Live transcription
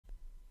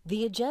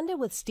The Agenda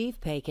with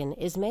Steve Paikin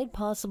is made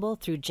possible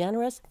through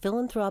generous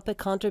philanthropic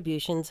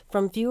contributions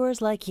from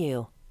viewers like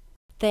you.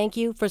 Thank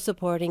you for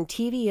supporting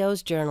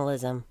TVO's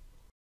journalism.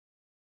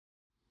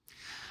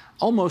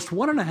 Almost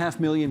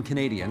 1.5 million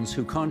Canadians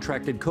who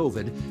contracted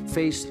COVID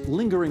face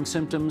lingering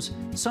symptoms,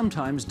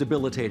 sometimes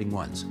debilitating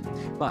ones.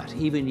 But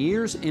even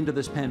years into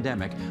this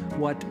pandemic,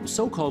 what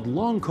so-called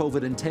long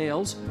COVID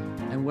entails,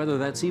 and whether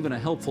that's even a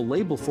helpful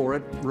label for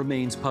it,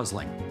 remains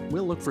puzzling.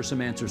 We'll look for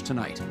some answers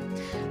tonight.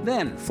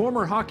 Then,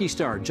 former hockey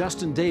star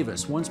Justin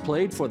Davis once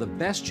played for the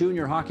best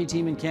junior hockey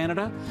team in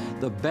Canada,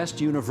 the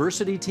best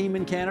university team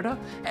in Canada,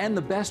 and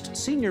the best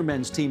senior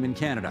men's team in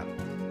Canada.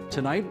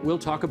 Tonight, we'll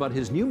talk about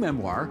his new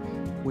memoir,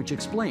 which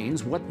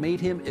explains what made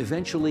him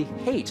eventually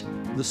hate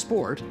the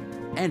sport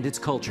and its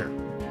culture.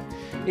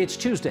 It's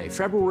Tuesday,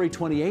 February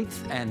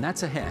 28th, and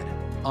that's ahead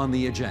on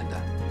The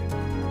Agenda.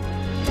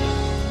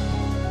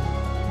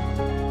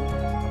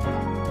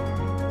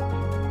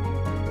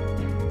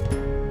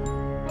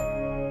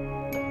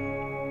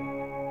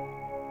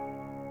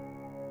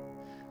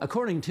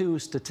 According to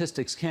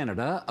Statistics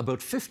Canada, about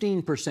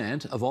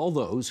 15% of all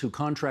those who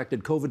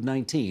contracted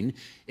COVID-19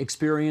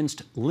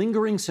 experienced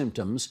lingering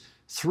symptoms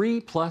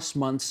 3+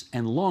 months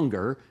and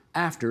longer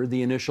after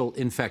the initial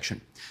infection.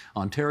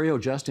 Ontario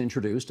just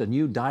introduced a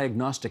new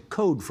diagnostic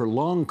code for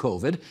long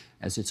COVID,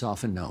 as it's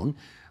often known.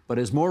 But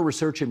as more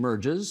research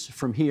emerges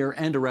from here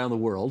and around the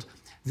world,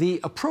 the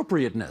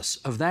appropriateness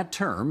of that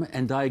term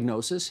and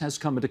diagnosis has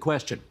come into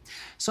question.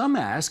 Some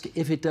ask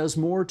if it does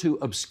more to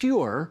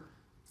obscure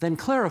than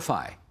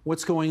clarify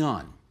what's going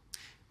on.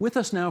 With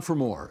us now for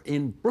more,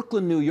 in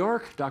Brooklyn, New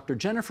York, Dr.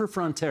 Jennifer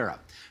Frontera,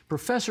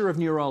 professor of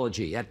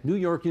neurology at New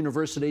York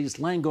University's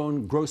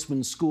Langone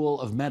Grossman School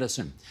of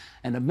Medicine,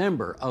 and a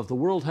member of the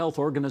World Health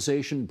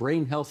Organization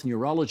Brain Health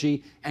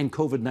Neurology and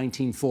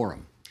COVID-19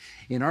 Forum.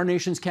 In our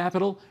nation's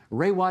capital,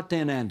 Rewat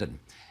Danandan,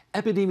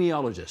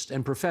 epidemiologist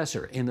and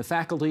professor in the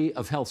Faculty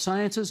of Health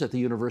Sciences at the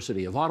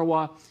University of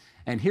Ottawa,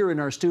 and here in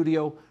our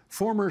studio,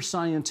 former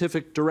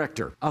scientific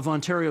director of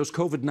Ontario's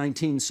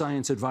COVID-19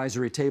 Science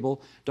Advisory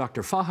Table,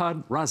 Dr.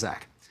 Fahad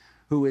Razak,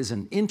 who is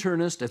an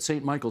internist at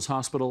St. Michael's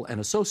Hospital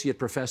and associate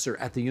professor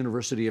at the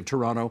University of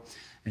Toronto.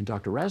 And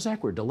Dr.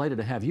 Razak, we're delighted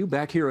to have you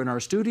back here in our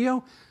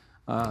studio.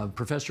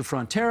 Professor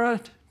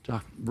Frontera,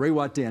 Dr.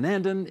 Rewat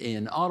Danandan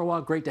in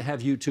Ottawa, great to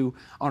have you two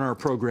on our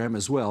program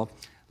as well.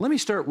 Let me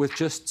start with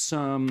just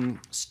some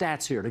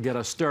stats here to get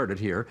us started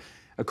here.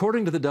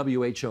 According to the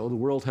WHO, the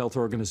World Health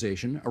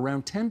Organization,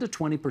 around 10 to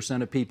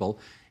 20% of people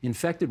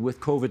infected with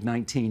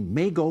COVID-19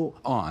 may go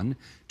on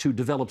to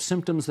develop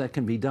symptoms that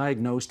can be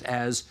diagnosed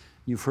as,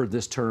 you've heard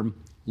this term,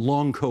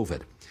 long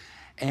COVID.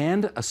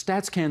 And a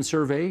StatsCan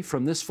survey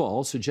from this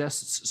fall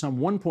suggests some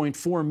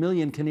 1.4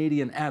 million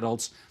Canadian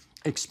adults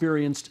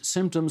experienced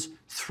symptoms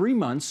 3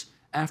 months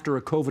after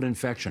a COVID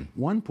infection.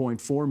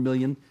 1.4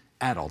 million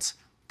adults.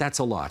 That's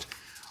a lot.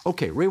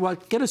 Okay,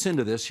 Rewat, get us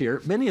into this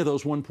here. Many of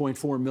those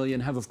 1.4 million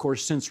have, of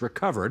course, since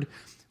recovered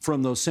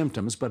from those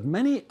symptoms, but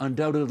many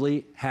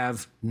undoubtedly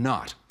have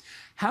not.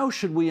 How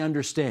should we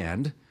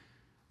understand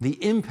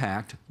the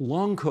impact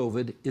long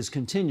COVID is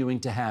continuing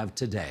to have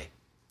today?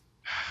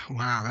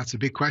 Wow, that's a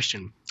big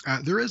question.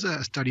 There is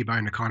a study by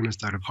an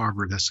economist out of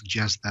Harvard that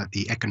suggests that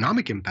the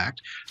economic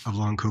impact of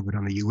long COVID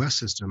on the U.S.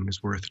 system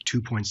is worth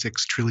 $2.6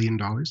 trillion,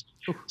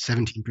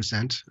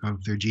 17%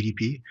 of their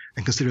GDP.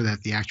 And consider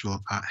that the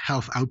actual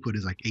health output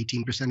is like 18%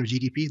 of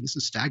GDP. This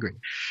is staggering.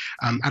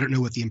 I don't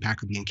know what the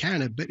impact will be in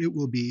Canada, but it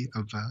will be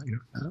of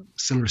a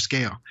similar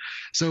scale.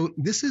 So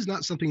this is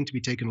not something to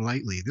be taken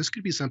lightly. This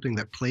could be something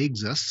that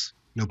plagues us,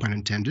 no pun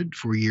intended,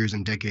 for years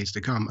and decades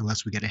to come,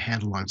 unless we get a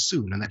handle on it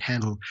soon. And that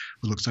handle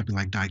will look something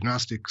like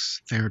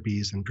diagnostics,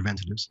 therapies, and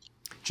preventatives.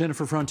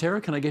 Jennifer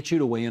Frontera, can I get you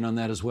to weigh in on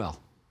that as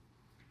well?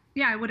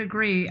 Yeah, I would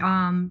agree.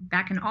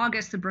 Back in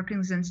August, the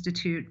Brookings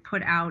Institute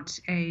put out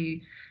a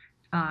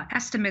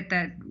estimate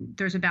that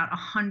there's about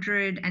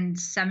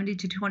 $170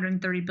 to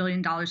 $230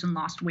 billion in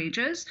lost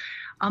wages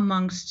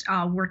amongst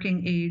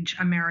working age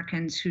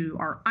Americans who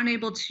are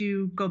unable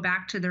to go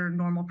back to their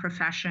normal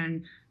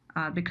profession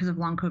because of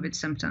long COVID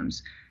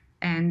symptoms.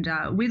 And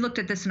we looked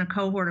at this in a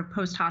cohort of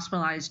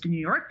post-hospitalized New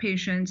York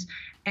patients,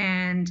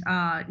 and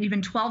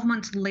even 12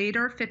 months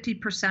later,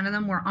 50% of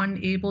them were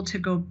unable to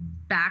go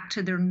back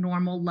to their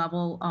normal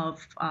level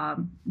of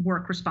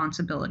work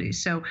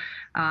responsibilities. So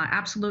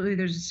absolutely,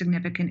 there's a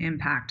significant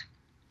impact.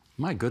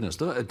 My goodness,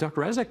 Dr.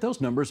 Razak, those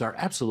numbers are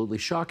absolutely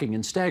shocking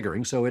and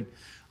staggering, so it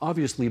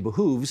obviously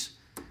behooves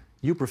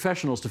you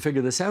professionals to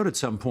figure this out at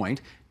some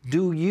point.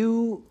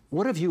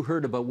 What have you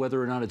heard about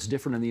whether or not it's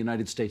different in the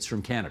United States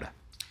from Canada?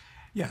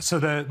 Yeah, so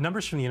the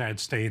numbers from the United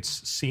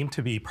States seem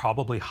to be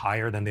probably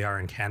higher than they are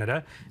in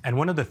Canada. And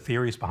one of the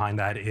theories behind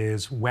that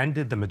is, when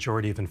did the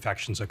majority of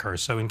infections occur?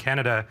 So in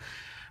Canada,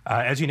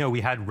 as you know,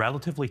 we had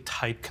relatively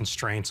tight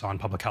constraints on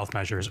public health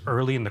measures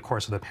early in the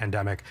course of the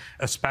pandemic,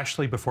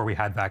 especially before we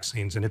had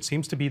vaccines. And it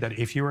seems to be that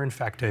if you were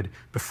infected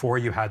before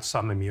you had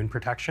some immune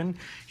protection,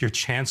 your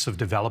chance of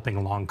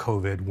developing long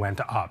COVID went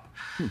up.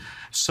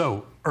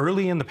 So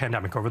Early in the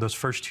pandemic, over those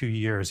first 2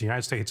 years, the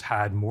United States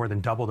had more than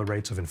double the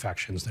rates of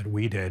infections that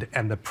we did.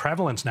 And the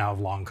prevalence now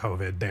of long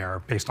COVID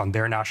there, based on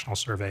their national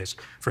surveys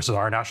versus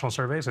our national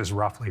surveys, is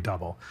roughly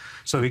double.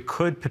 So it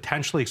could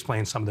potentially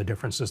explain some of the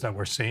differences that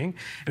we're seeing.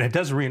 And it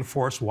does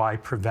reinforce why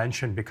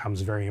prevention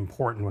becomes very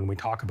important when we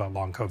talk about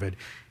long COVID.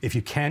 If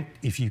you can't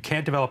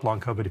develop long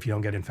COVID if you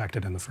don't get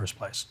infected in the first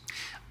place.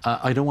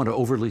 I don't want to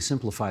overly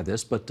simplify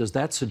this, but does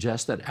that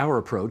suggest that our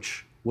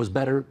approach was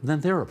better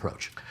than their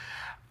approach?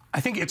 I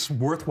think it's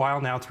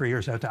worthwhile now, 3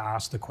 years out, to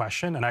ask the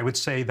question. And I would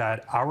say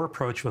that our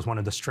approach was one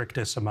of the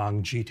strictest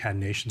among G10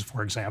 nations,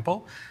 for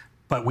example.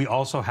 But we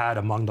also had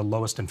among the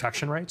lowest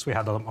infection rates. We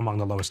had among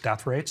the lowest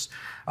death rates.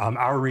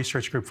 Our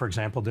research group, for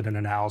example, did an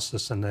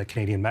analysis in the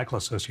Canadian Medical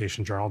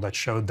Association Journal that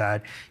showed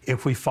that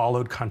if we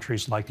followed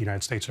countries like the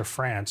United States or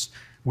France,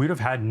 we'd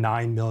have had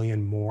 9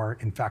 million more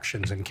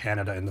infections in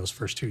Canada in those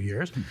first 2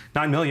 years.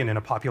 9 million in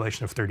a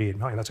population of 38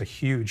 million, that's a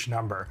huge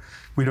number.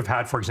 We'd have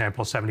had, for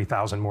example,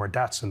 70,000 more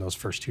deaths in those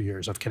first 2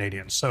 years of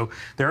Canadians. So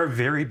there are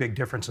very big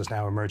differences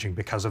now emerging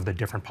because of the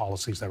different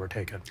policies that were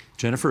taken.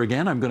 Jennifer,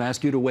 again, I'm going to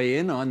ask you to weigh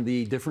in on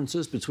the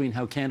differences between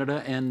how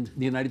Canada and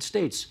the United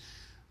States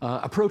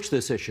approach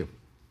this issue.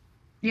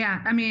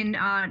 Yeah, I mean,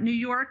 New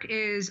York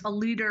is a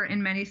leader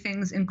in many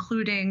things,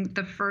 including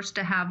the first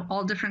to have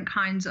all different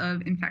kinds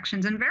of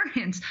infections and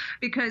variants,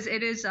 because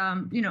it is,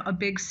 a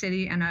big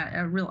city and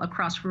a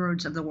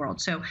crossroads of the world.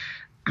 So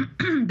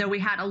though we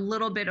had a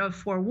little bit of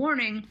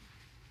forewarning,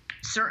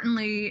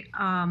 certainly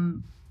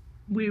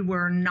we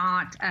were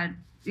not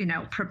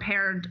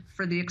prepared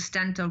for the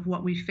extent of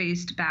what we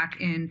faced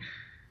back in,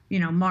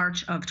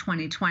 March of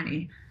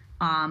 2020.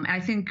 I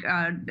think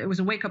it was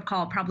a wake-up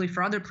call probably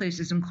for other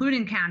places,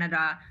 including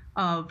Canada,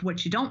 of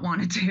what you don't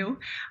want to do.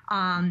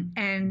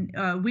 And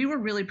we were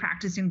really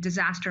practicing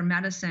disaster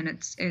medicine.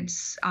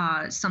 It's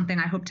something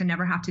I hope to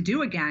never have to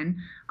do again.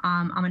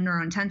 I'm a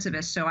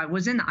neurointensivist, so I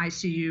was in the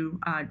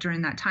ICU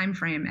during that time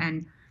frame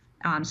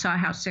and saw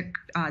how sick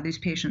these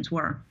patients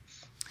were.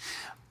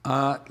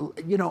 I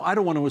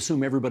don't want to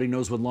assume everybody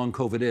knows what long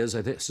COVID is.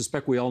 I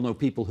suspect we all know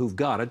people who've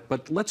got it,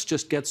 but let's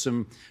just get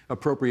some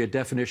appropriate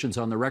definitions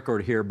on the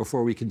record here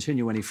before we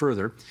continue any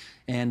further.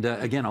 And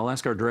again, I'll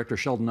ask our director,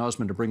 Sheldon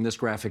Osman, to bring this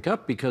graphic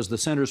up because the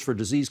Centers for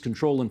Disease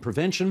Control and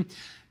Prevention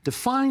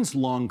defines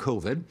long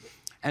COVID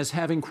as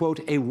having,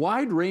 quote, a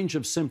wide range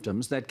of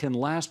symptoms that can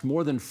last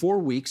more than 4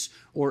 weeks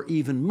or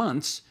even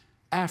months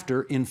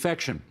after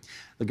infection.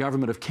 The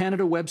Government of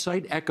Canada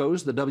website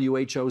echoes the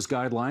WHO's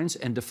guidelines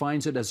and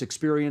defines it as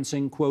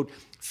experiencing, quote,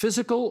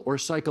 physical or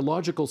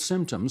psychological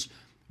symptoms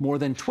more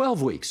than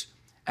 12 weeks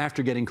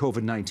after getting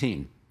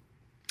COVID-19.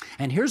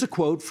 And here's a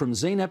quote from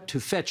Zeynep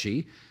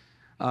Tufekci,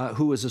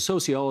 who is a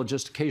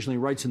sociologist, occasionally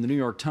writes in the New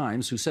York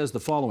Times, who says the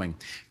following: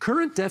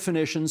 current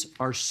definitions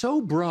are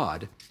so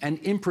broad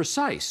and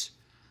imprecise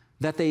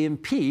that they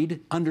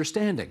impede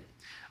understanding.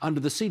 Under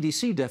the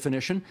CDC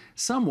definition,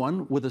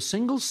 someone with a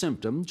single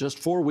symptom just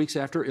 4 weeks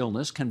after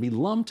illness can be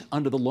lumped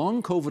under the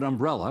long COVID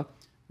umbrella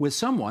with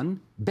someone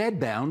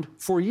bedbound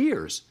for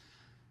years.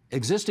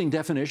 Existing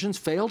definitions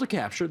fail to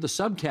capture the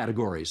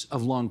subcategories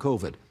of long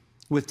COVID,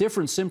 with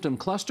different symptom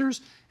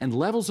clusters and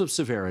levels of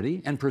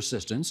severity and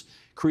persistence,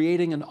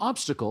 creating an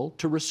obstacle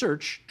to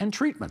research and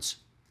treatments.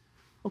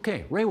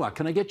 Okay, Rewa,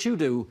 can I get you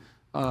to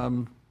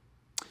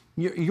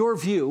your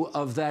view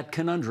of that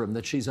conundrum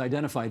that she's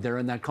identified there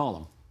in that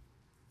column?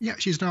 Yeah,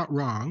 she's not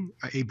wrong.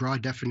 A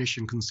broad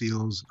definition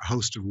conceals a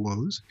host of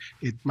woes.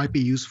 It might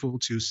be useful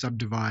to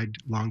subdivide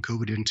long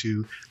COVID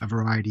into a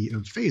variety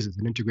of phases.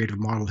 An integrative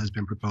model has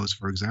been proposed,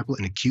 for example,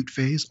 an acute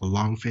phase, a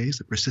long phase,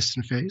 a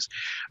persistent phase.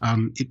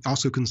 It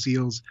also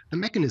conceals the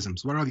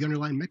mechanisms. What are the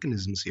underlying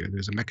mechanisms here?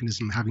 There's a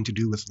mechanism having to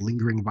do with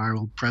lingering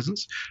viral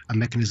presence, a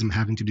mechanism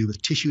having to do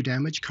with tissue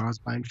damage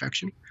caused by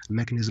infection, a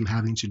mechanism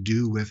having to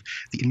do with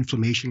the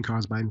inflammation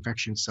caused by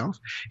infection itself.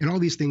 And all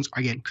these things are,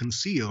 again,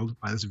 concealed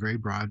by this very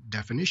broad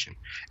definition.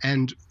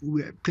 And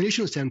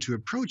clinicians tend to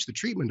approach the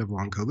treatment of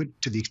long COVID,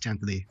 to the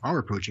extent that they are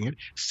approaching it,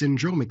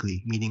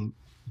 syndromically, meaning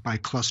by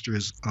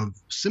clusters of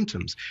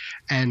symptoms.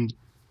 And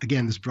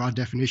again, this broad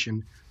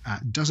definition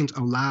doesn't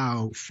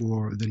allow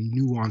for the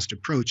nuanced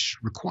approach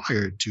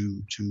required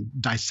to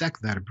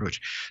dissect that approach.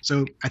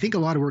 So I think a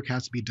lot of work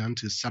has to be done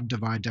to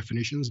subdivide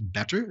definitions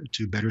better,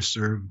 to better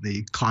serve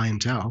the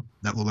clientele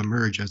that will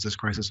emerge as this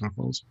crisis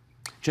unfolds.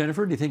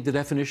 Jennifer, do you think the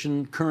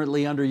definition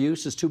currently under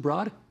use is too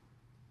broad?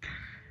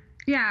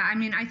 Yeah, I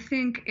mean, I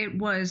think it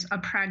was a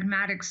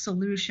pragmatic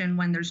solution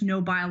when there's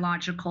no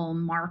biological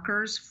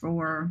markers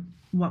for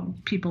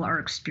what people are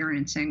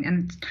experiencing.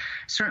 And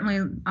certainly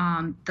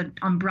the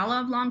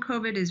umbrella of long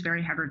COVID is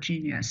very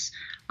heterogeneous.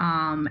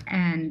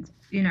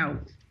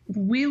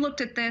 We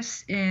looked at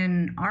this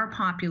in our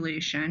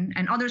population,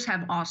 and others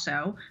have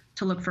also,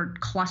 to look for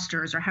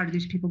clusters or how do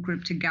these people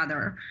group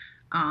together.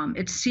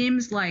 It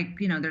seems like,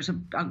 there's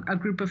a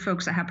group of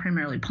folks that have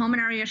primarily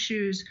pulmonary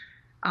issues,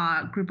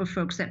 group of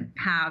folks that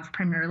have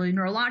primarily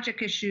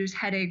neurologic issues,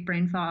 headache,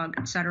 brain fog,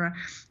 et cetera.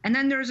 And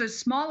then there's a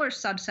smaller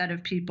subset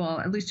of people,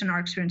 at least in our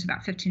experience,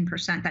 about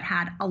 15%, that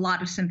had a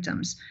lot of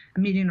symptoms, a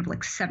median of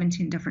like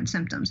 17 different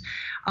symptoms,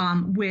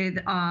 with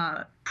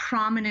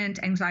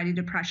prominent anxiety,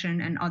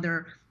 depression, and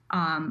other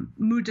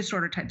mood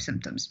disorder type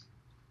symptoms.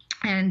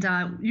 And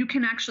you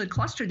can actually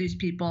cluster these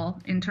people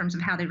in terms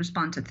of how they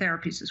respond to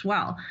therapies as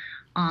well.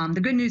 The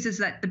good news is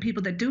that the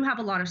people that do have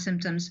a lot of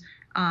symptoms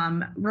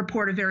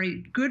report a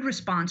very good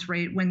response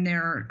rate when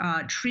their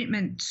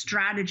treatment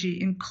strategy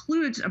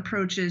includes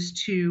approaches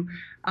to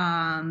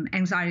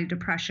anxiety,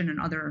 depression, and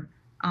other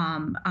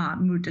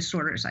mood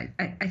disorders.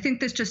 I think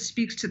this just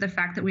speaks to the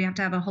fact that we have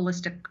to have a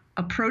holistic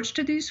approach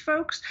to these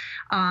folks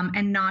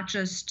and not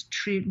just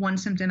treat one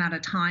symptom at a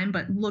time,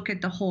 but look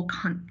at the whole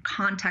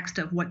context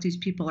of what these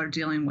people are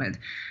dealing with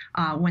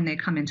when they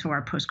come into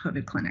our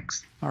post-COVID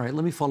clinics. All right,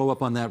 let me follow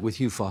up on that with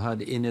you,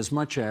 Fahad, in as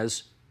much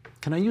as,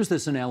 can I use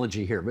this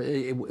analogy here?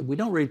 We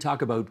don't really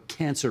talk about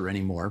cancer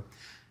anymore.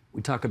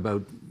 We talk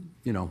about,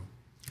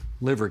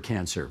 liver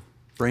cancer,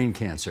 brain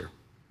cancer,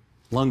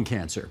 lung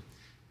cancer.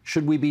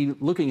 Should we be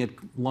looking at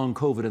long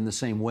COVID in the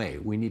same way?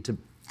 We need to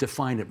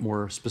define it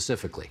more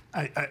specifically.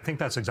 I think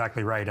that's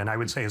exactly right. And I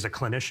would say as a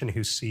clinician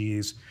who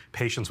sees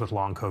patients with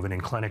long COVID in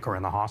clinic or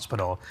in the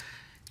hospital,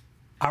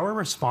 our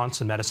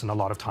response in medicine a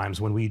lot of times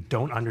when we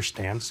don't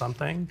understand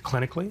something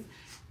clinically,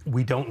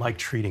 we don't like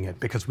treating it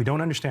because we don't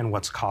understand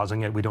what's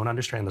causing it. We don't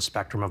understand the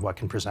spectrum of what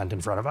can present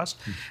in front of us.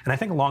 And I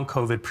think long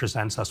COVID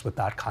presents us with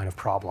that kind of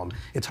problem.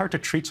 It's hard to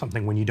treat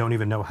something when you don't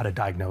even know how to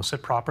diagnose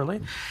it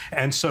properly.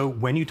 And so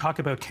when you talk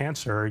about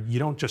cancer, you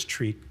don't just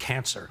treat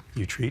cancer.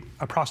 You treat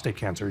a prostate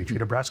cancer, you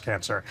treat a breast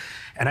cancer.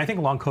 And I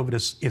think long COVID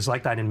is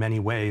like that in many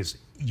ways.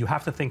 You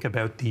have to think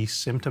about the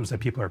symptoms that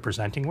people are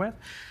presenting with,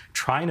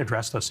 try and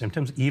address those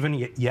symptoms,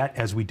 even yet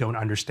as we don't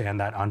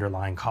understand that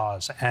underlying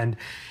cause. And,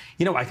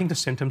 I think the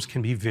symptoms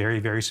can be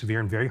very, very severe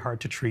and very hard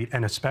to treat,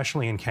 and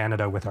especially in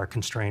Canada with our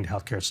constrained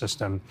healthcare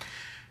system.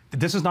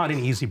 This is not an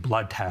easy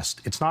blood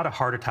test. It's not a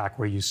heart attack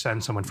where you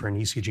send someone for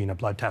an ECG and a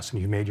blood test and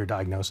you've made your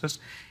diagnosis.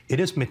 It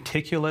is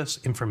meticulous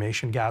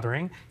information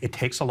gathering. It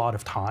takes a lot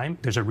of time.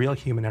 There's a real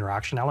human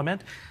interaction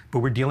element, but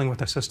we're dealing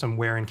with a system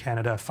where in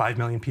Canada, 5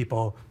 million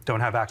people don't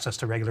have access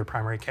to regular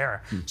primary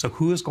care. So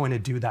who is going to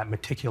do that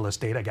meticulous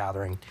data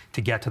gathering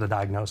to get to the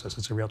diagnosis?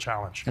 It's a real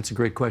challenge. That's a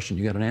great question.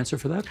 You got an answer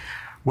for that?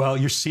 Well,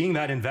 you're seeing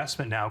that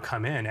investment now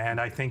come in,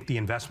 and I think the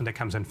investment that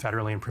comes in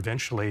federally and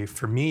provincially,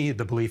 for me,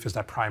 the belief is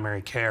that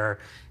primary care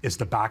is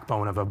the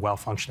backbone of a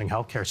well-functioning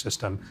healthcare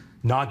system,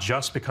 not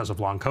just because of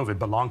long COVID,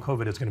 but long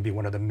COVID is going to be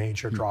one of the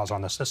major draws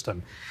on the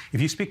system.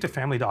 If you speak to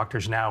family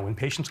doctors now, when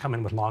patients come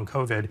in with long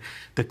COVID,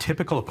 the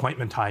typical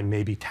appointment time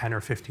may be 10 or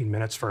 15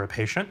 minutes for a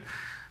patient.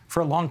 For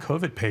a long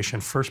COVID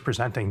patient, first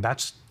presenting,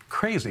 that's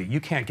crazy. You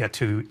can't get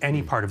to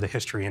any part of the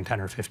history in 10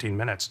 or 15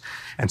 minutes.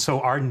 And so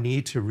our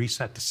need to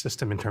reset the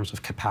system in terms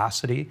of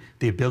capacity,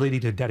 the ability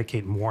to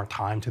dedicate more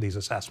time to these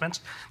assessments,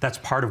 that's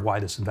part of why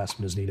this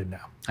investment is needed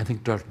now. I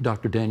think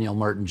Dr. Danielle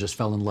Martin just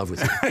fell in love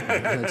with you.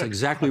 That's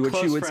exactly what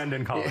she would say. Friend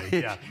and colleague,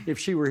 yeah. If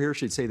she were here,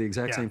 she'd say the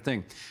exact same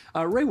thing.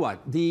 Raywat,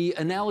 the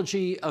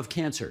analogy of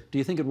cancer, do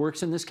you think it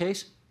works in this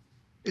case?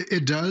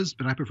 It does,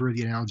 but I prefer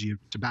the analogy of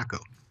tobacco.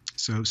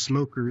 So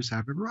smokers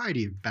have a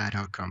variety of bad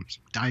outcomes: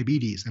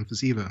 diabetes,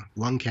 emphysema,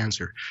 lung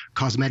cancer,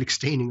 cosmetic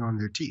staining on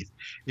their teeth.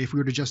 If we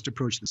were to just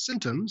approach the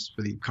symptoms,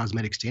 for the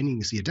cosmetic staining,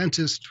 you see a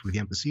dentist; for the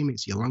emphysema, you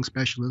see a lung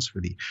specialist;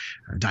 for the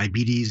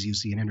diabetes, you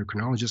see an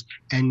endocrinologist.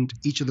 And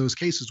each of those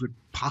cases would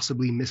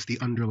possibly miss the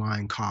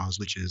underlying cause,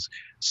 which is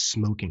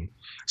smoking.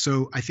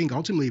 So I think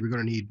ultimately we're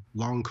going to need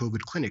long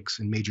COVID clinics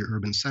in major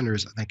urban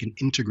centers that can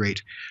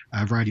integrate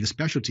a variety of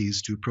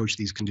specialties to approach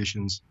these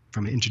conditions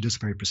from an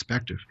interdisciplinary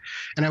perspective.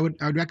 And I would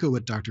echo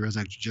what Dr.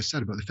 Razak just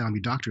said about the family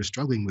doctors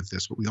struggling with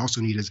this. What we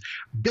also need is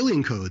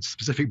billing codes,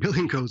 specific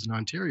billing codes in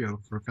Ontario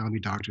for family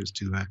doctors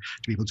to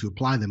be able to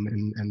apply them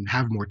and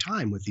have more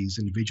time with these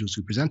individuals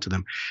who present to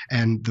them.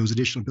 And those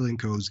additional billing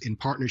codes in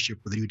partnership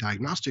with the new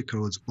diagnostic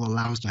codes will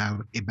allow us to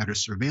have a better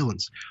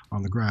surveillance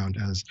on the ground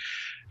as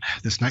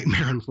this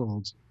nightmare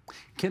unfolds.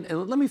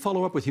 Let me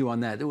follow up with you on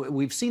that.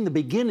 We've seen the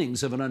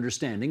beginnings of an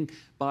understanding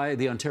by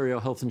the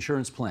Ontario Health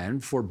Insurance Plan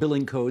for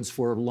billing codes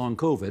for long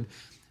COVID.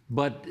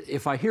 But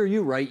if I hear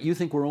you right, you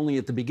think we're only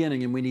at the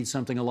beginning and we need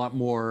something a lot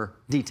more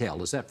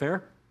detailed. Is that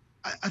fair?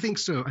 I think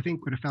so. I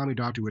think what a family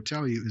doctor would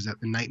tell you is that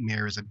the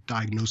nightmare is a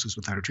diagnosis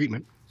without a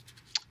treatment.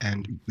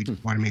 And we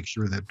want to make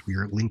sure that we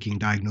are linking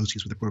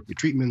diagnoses with appropriate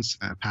treatments,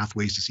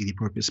 pathways to see the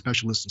appropriate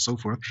specialists and so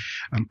forth,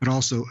 but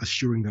also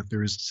assuring that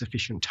there is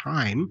sufficient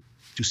time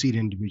to see an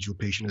individual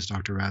patient, as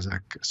Dr.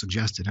 Razak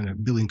suggested, and a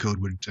billing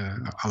code would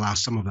allow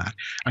some of that.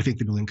 I think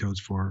the billing codes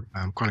for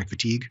chronic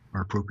fatigue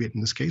are appropriate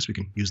in this case. We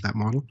can use that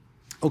model.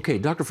 Okay,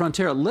 Dr.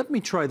 Frontera, let me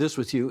try this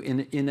with you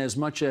in as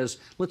much as,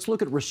 let's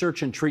look at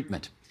research and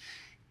treatment.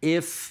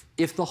 If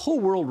the whole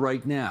world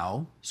right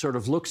now sort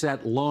of looks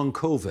at long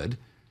COVID,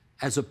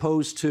 as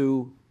opposed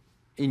to,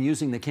 in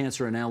using the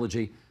cancer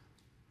analogy,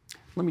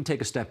 Let me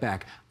take a step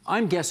back.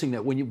 I'm guessing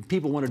that when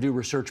people want to do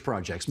research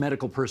projects,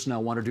 medical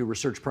personnel want to do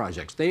research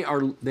projects, they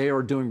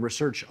are doing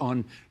research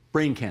on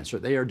brain cancer.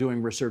 They are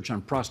doing research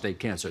on prostate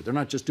cancer. They're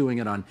not just doing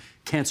it on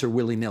cancer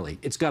willy-nilly.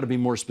 It's got to be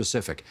more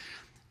specific.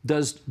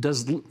 Does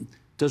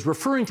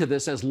referring to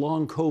this as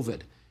long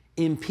COVID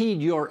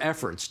impede your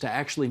efforts to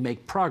actually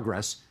make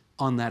progress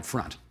on that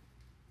front?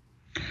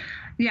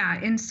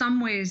 Yeah, in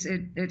some ways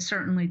it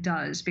certainly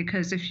does,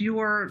 because if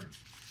you're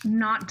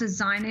not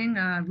designing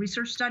a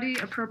research study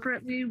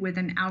appropriately with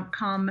an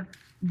outcome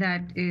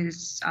that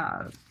is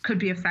could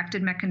be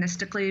affected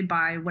mechanistically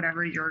by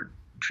whatever your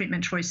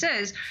treatment choice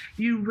is,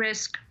 you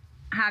risk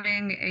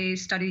having a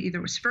study either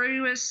with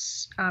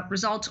spurious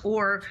results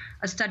or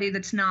a study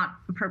that's not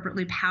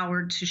appropriately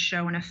powered to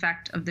show an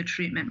effect of the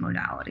treatment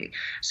modality.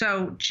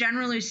 So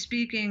generally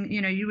speaking,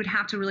 you would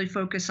have to really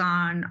focus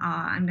on,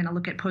 I'm going to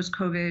look at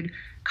post-COVID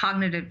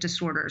cognitive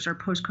disorders or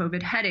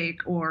post-COVID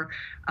headache or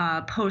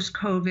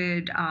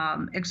post-COVID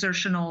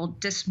exertional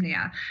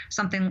dyspnea,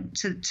 something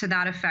to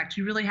that effect.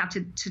 You really have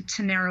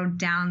to narrow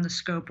down the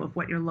scope of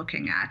what you're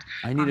looking at.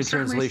 I need a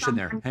translation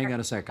there. Hang on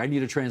a sec. I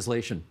need a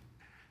translation.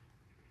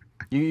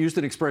 You used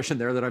an expression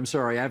there that I'm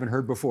sorry I haven't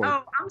heard before.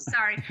 Oh, I'm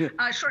sorry.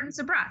 Shortness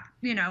of breath.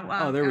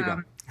 Oh, there we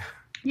go.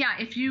 Yeah,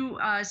 if you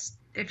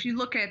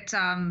look at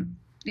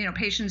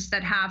patients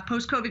that have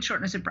post-COVID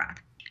shortness of breath,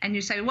 and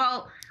you say,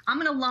 well, I'm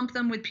going to lump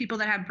them with people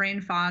that have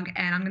brain fog,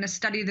 and I'm going to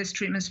study this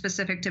treatment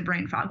specific to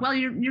brain fog. Well,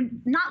 you're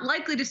not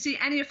likely to see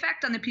any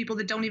effect on the people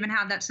that don't even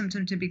have that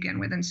symptom to begin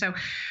with. And so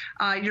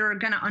you're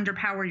going to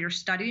underpower your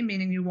study,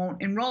 meaning you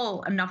won't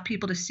enroll enough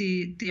people to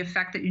see the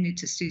effect that you need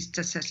to see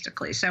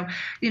statistically. So,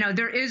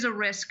 there is a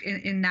risk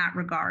in that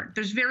regard.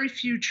 There's very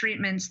few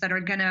treatments that are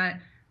going to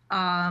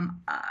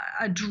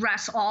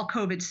address all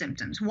COVID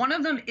symptoms. One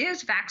of them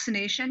is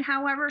vaccination,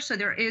 however. So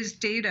there is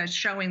data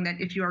showing that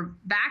if you're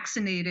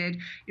vaccinated,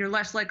 you're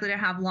less likely to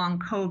have long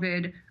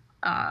COVID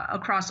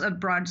across a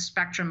broad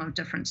spectrum of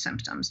different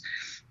symptoms.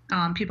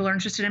 People are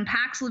interested in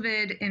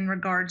Paxlovid in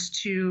regards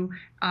to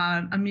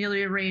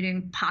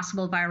ameliorating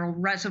possible viral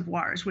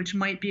reservoirs, which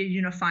might be a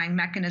unifying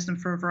mechanism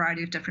for a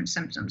variety of different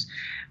symptoms.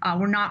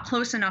 We're not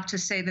close enough to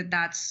say that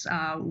that's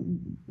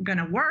going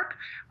to work.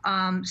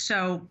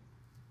 So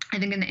I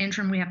think in the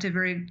interim, we have to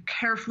very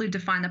carefully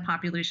define the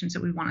populations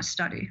that we want to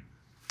study.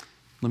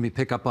 Let me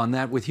pick up on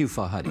that with you,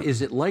 Fahad.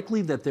 Is it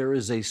likely that there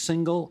is a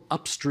single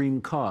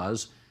upstream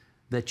cause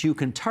that you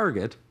can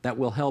target that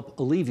will help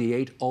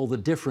alleviate all the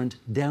different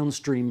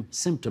downstream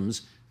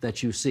symptoms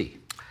that you see?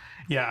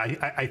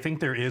 Yeah, I think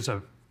there is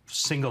a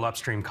single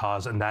upstream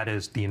cause, and that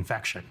is the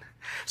infection.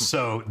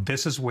 So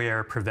this is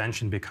where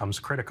prevention becomes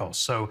critical.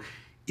 So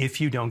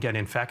if you don't get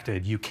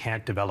infected, you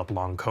can't develop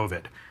long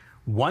COVID.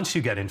 Once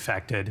you get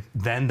infected,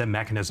 then the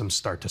mechanisms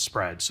start to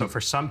spread. So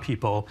for some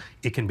people,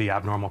 it can be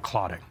abnormal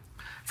clotting.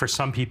 For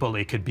some people,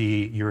 it could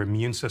be your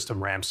immune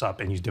system ramps up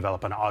and you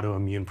develop an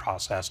autoimmune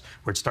process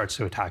where it starts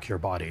to attack your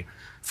body.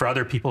 For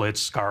other people,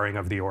 it's scarring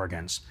of the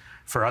organs.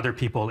 For other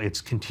people,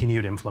 it's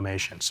continued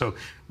inflammation. So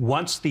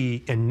once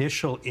the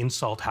initial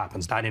insult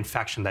happens, that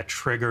infection that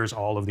triggers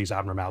all of these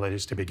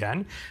abnormalities to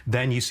begin,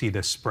 then you see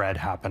this spread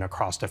happen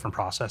across different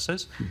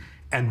processes.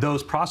 And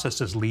those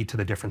processes lead to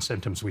the different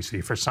symptoms we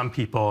see. For some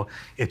people,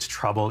 it's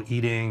trouble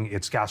eating,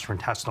 it's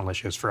gastrointestinal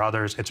issues. For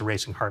others, it's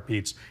racing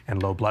heartbeats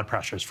and low blood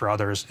pressures. For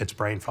others, it's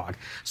brain fog.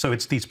 So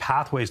it's these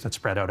pathways that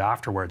spread out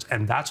afterwards.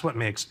 And that's what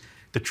makes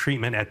the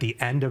treatment at the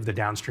end of the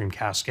downstream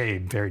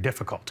cascade very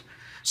difficult.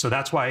 So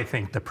that's why I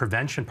think the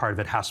prevention part of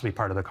it has to be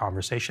part of the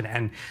conversation.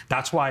 And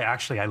that's why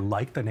actually I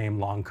like the name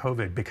long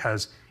COVID,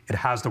 because it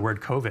has the word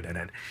COVID in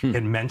it.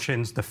 It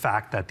mentions the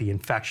fact that the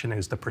infection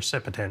is the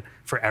precipitant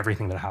for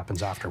everything that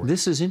happens afterwards.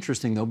 This is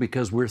interesting, though,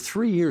 because we're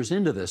 3 years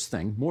into this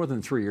thing, more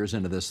than 3 years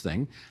into this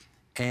thing,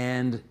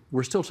 and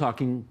we're still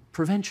talking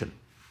prevention,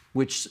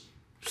 which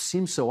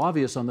seems so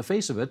obvious on the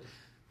face of it.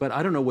 But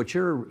I don't know what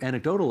your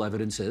anecdotal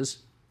evidence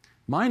is.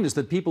 Mine is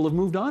that people have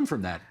moved on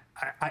from that.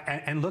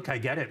 And look, I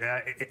get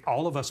it.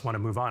 All of us want to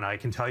move on. I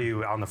can tell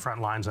you on the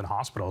front lines in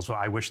hospitals,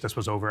 I wish this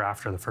was over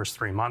after the first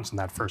 3 months and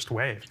that first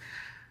wave.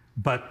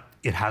 But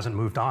it hasn't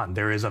moved on.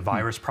 There is a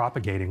virus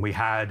propagating. We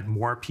had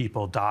more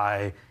people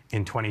die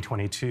in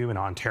 2022 in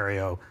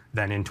Ontario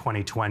than in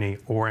 2020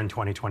 or in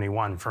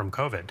 2021 from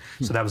COVID.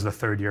 So that was the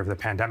third year of the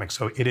pandemic.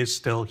 So it is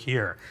still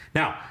here.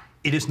 Now,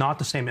 it is not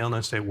the same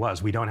illness it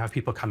was. We don't have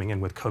people coming in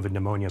with COVID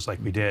pneumonias like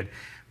we did.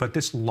 But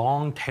this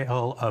long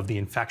tail of the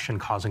infection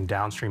causing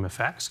downstream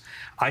effects,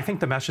 I think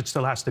the message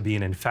still has to be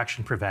an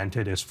infection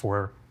prevented is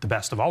for the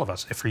best of all of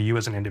us. If for you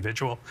as an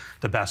individual,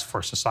 the best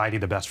for society,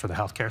 the best for the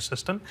healthcare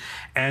system.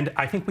 And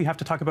I think we have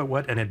to talk about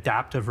what an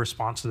adaptive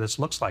response to this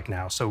looks like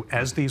now. So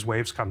as these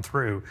waves come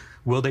through,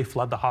 will they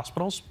flood the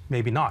hospitals?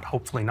 Maybe not,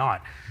 hopefully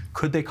not.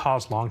 Could they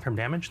cause long-term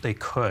damage? They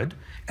could.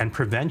 And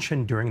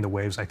prevention during the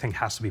waves, I think,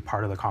 has to be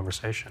part of the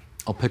conversation.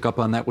 I'll pick up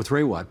on that with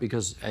Raywat,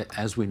 because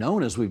as we know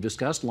and as we've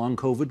discussed, long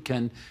COVID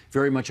can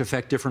very much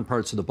affect different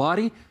parts of the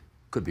body.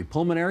 Could be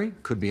pulmonary,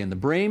 could be in the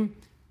brain,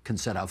 can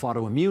set off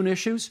autoimmune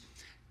issues.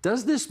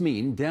 Does this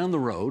mean down the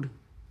road,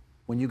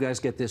 when you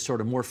guys get this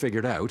sort of more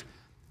figured out,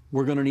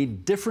 we're going to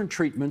need different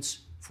treatments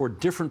for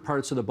different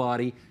parts of the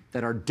body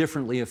that are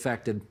differently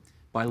affected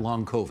by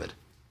long COVID?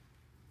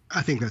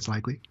 I think that's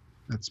likely.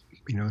 That's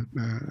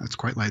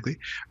quite likely.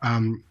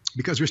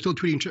 Because we're still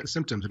treating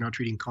symptoms and not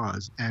treating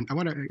cause. And I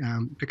want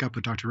to pick up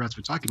what Dr. Retz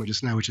was talking about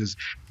just now, which is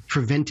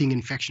preventing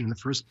infection in the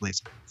first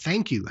place.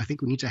 Thank you. I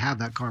think we need to have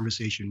that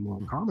conversation more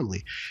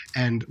commonly.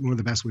 And one of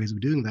the best ways of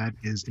doing that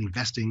is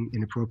investing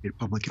in appropriate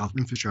public health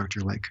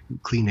infrastructure like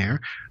clean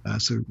air,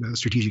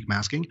 strategic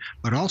masking,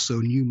 but also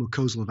new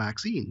mucosal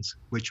vaccines,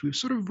 which we've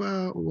sort of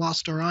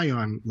lost our eye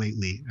on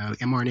lately.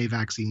 mRNA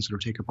vaccines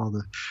sort of take up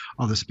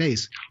all the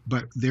space.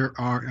 But there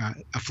are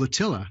a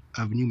flotilla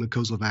of new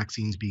mucosal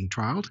vaccines being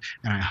trialed,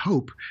 and I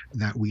hope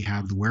that we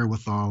have the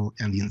wherewithal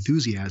and the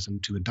enthusiasm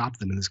to adopt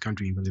them in this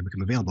country when they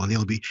become available.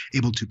 They'll be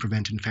able to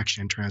prevent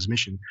infection and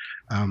transmission,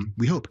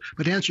 we hope.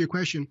 But to answer your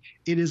question,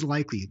 it is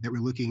likely that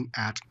we're looking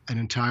at an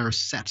entire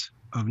set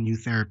of new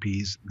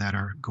therapies that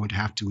are going to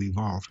have to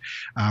evolve.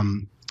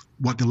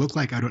 What they look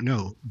like, I don't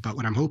know. But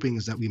what I'm hoping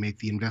is that we make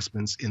the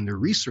investments in the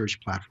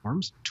research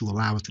platforms to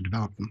allow us to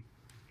develop them.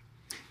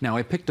 Now,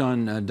 I picked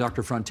on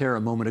Dr. Frontera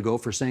a moment ago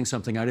for saying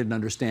something I didn't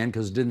understand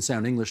because it didn't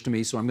sound English to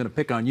me, so I'm going to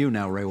pick on you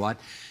now, Ray Watt.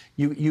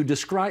 You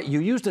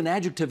used an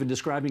adjective in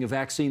describing a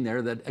vaccine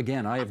there that,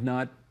 again, I have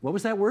not... What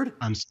was that word?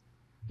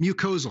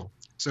 Mucosal.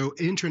 So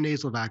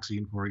intranasal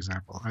vaccine, for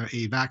example,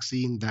 a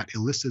vaccine that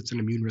elicits an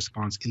immune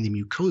response in the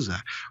mucosa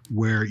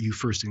where you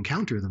first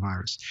encounter the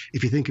virus.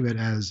 If you think of it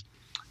as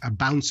a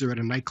bouncer at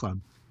a nightclub,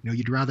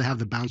 you'd rather have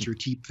the bouncer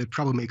keep the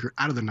troublemaker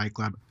out of the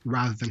nightclub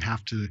rather than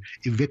have to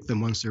evict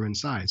them once they're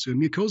inside. So a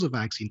mucosal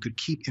vaccine could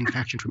keep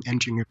infection from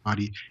entering your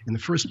body in the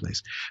first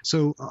place.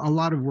 So a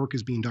lot of work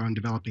is being done on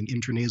developing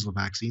intranasal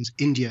vaccines.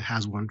 India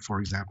has one, for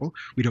example.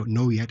 We don't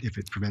know yet if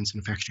it prevents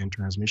infection and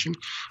transmission,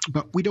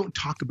 but we don't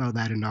talk about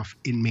that enough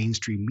in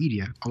mainstream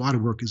media. A lot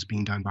of work is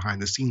being done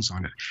behind the scenes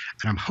on it.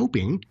 And I'm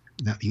hoping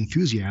that the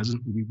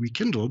enthusiasm will be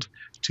rekindled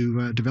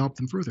to develop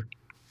them further.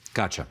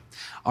 Gotcha.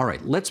 All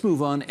right, let's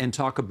move on and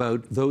talk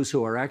about those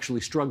who are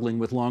actually struggling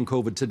with long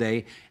COVID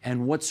today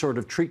and what sort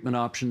of treatment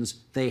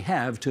options they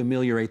have to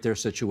ameliorate their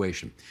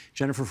situation.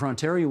 Jennifer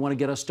Frontera, you want to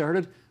get us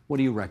started? What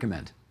do you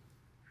recommend?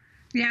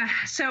 Yeah,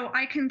 so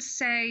I can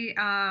say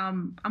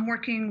I'm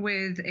working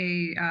with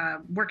a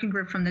working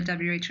group from the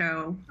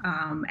WHO,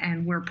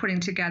 and we're putting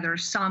together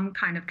some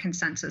kind of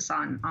consensus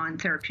on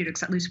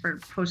therapeutics, at least for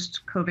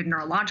post-COVID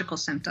neurological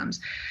symptoms.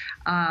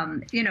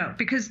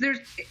 Because there's,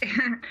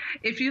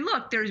 if you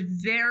look, there's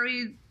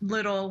very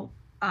little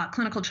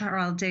clinical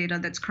trial data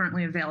that's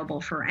currently available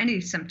for any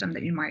symptom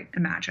that you might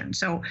imagine.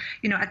 So,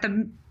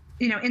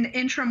 in the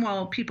interim,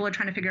 while people are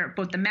trying to figure out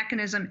both the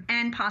mechanism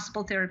and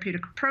possible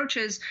therapeutic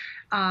approaches,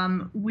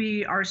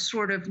 we are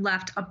sort of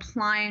left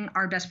applying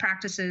our best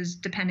practices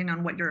depending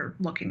on what you're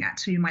looking at.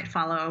 So you might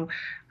follow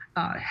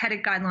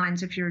headache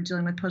guidelines if you're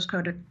dealing with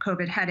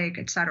post-COVID headache,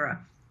 et cetera.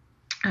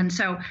 And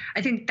so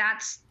I think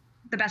that's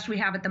the best we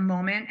have at the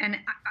moment. And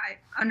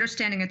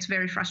understanding it's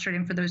very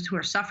frustrating for those who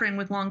are suffering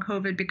with long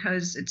COVID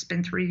because it's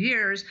been 3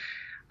 years,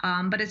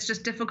 but it's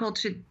just difficult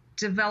to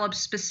develop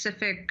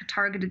specific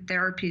targeted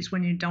therapies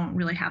when you don't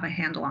really have a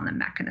handle on the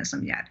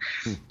mechanism yet.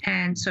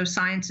 And so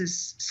science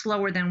is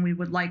slower than we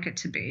would like it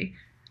to be.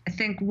 I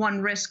think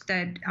one risk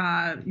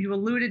that you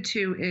alluded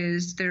to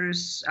is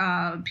there's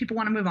people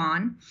want to move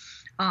on.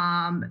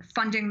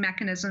 Funding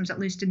mechanisms, at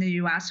least in the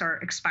U.S., are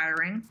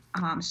expiring.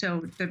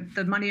 So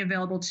the money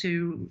available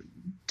to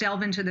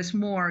delve into this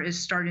more is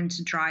starting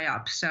to dry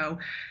up. So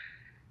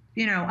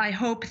I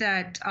hope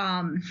that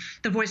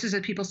the voices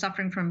of people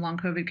suffering from long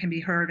COVID can be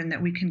heard and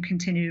that we can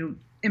continue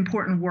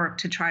important work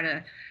to try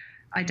to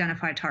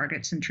identify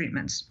targets and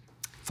treatments.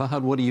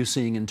 Fahad, what are you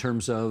seeing in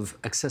terms of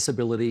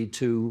accessibility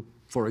to,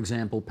 for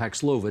example,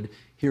 Paxlovid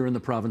here in the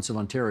province of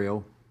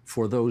Ontario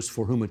for those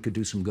for whom it could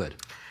do some good?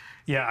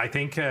 Yeah, I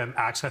think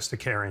access to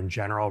care in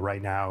general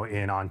right now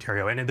in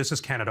Ontario, and this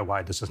is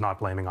Canada-wide, this is not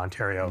blaming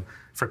Ontario,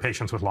 for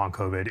patients with long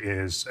COVID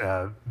is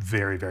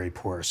very, very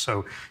poor.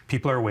 So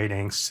people are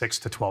waiting 6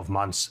 to 12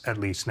 months at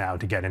least now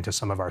to get into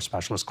some of our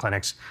specialist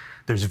clinics.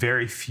 There's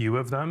very few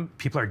of them.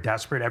 People are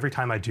desperate. Every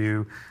time I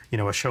do,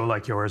 a show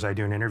like yours, I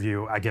do an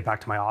interview, I get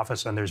back to my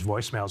office and there's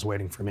voicemails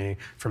waiting for me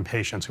from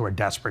patients who are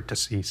desperate to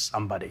see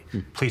somebody.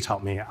 Please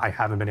help me. I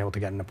haven't been able to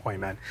get an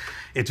appointment.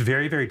 It's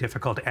very, very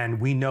difficult.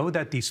 And we know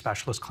that these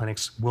specialist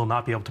clinics will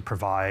not be able to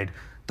provide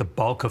the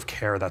bulk of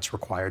care that's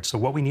required. So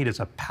what we need is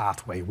a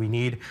pathway. We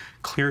need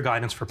clear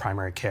guidance for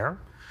primary care.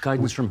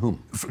 Guidance from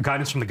whom?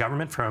 Guidance from the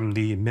government, from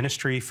the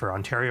Ministry for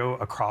Ontario,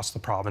 across the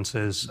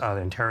provinces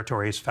and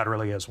territories,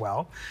 federally as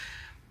well.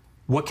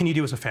 What can you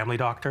do as a family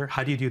doctor?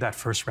 How do you do that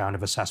first round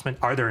of assessment?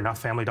 Are there enough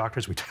family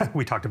doctors?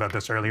 We talked about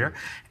this earlier.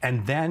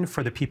 And then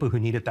for the people who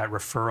needed that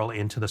referral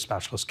into the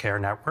specialist care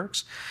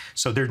networks.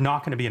 So there's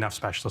not going to be enough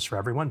specialists for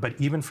everyone, but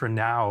even for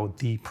now,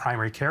 the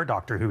primary care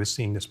doctor who is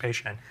seeing this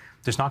patient,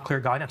 there's not clear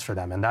guidance for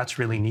them, and that's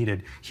really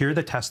needed. Here are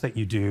the tests that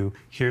you do.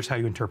 Here's how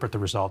you interpret the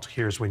results.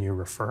 Here's when you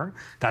refer.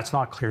 That's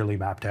not clearly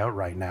mapped out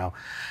right now.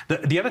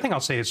 The other thing I'll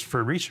say is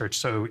for research,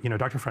 so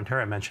Dr.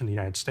 Frontera mentioned the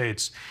United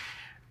States.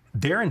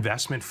 their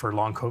investment for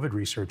long COVID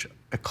research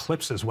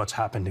eclipses what's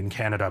happened in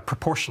Canada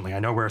proportionally. I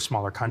know we're a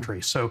smaller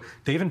country. So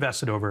they've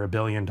invested over $1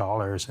 billion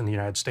in the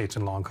United States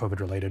in long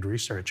COVID related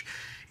research.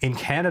 In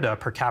Canada,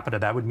 per capita,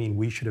 that would mean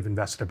we should have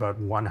invested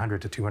about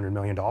 $100 to $200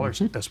 million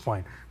at this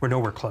point. We're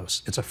nowhere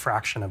close. It's a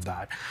fraction of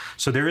that.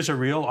 So there is a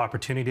real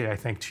opportunity, I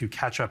think, to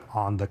catch up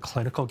on the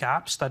clinical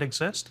gaps that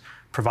exist,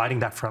 providing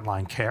that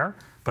frontline care,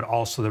 but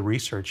also the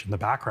research in the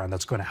background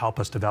that's going to help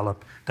us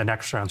develop the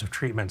next rounds of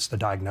treatments, the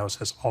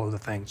diagnosis, all of the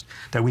things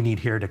that we need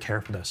here to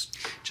care for this.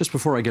 Just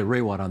before I get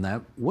Raywat on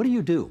that, what do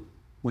you do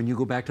when you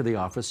go back to the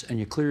office and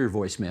you clear your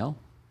voicemail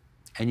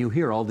and you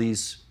hear all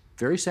these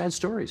very sad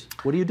stories?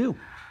 What do you do?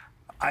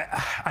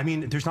 I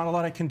mean, there's not a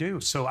lot I can do.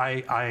 So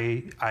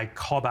I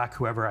call back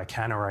whoever I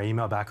can, or I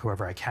email back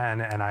whoever I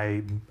can, and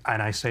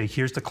I say,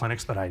 here's the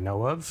clinics that I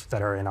know of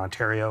that are in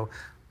Ontario,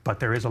 but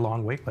there is a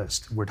long wait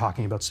list. We're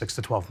talking about 6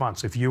 to 12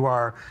 months. If you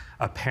are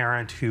a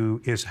parent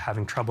who is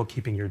having trouble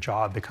keeping your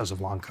job because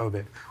of long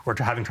COVID, or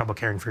having trouble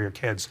caring for your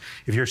kids,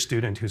 if you're a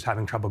student who's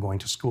having trouble going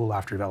to school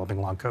after developing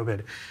long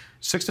COVID,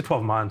 6 to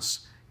 12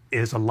 months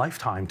is a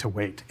lifetime to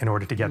wait in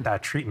order to get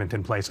that treatment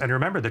in place. And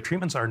remember, the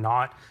treatments are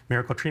not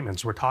miracle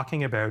treatments. We're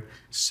talking about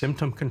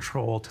symptom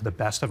control to the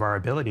best of our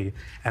ability,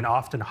 and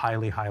often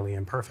highly, highly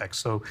imperfect.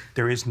 So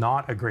there is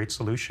not a great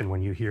solution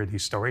when you hear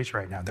these stories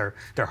right now.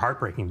 They're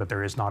heartbreaking, but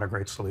there is not a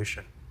great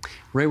solution.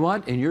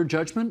 Raywat, in your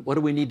judgment, what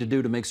do we need to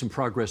do to make some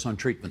progress on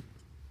treatment?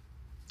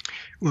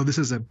 Well, this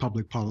is a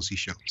public policy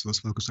show, so let's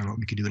focus on what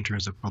we could do in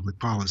terms of public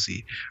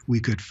policy.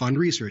 We could fund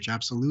research,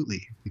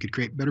 absolutely. We could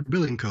create better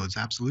billing codes,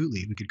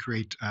 absolutely. We could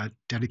create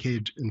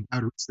dedicated and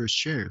research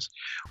chairs.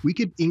 We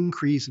could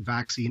increase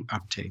vaccine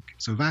uptake.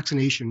 So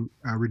vaccination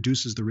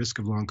reduces the risk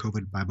of long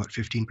COVID by about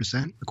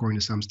 15%, according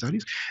to some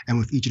studies. And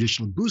with each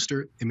additional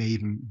booster, it may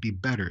even be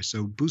better.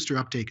 So booster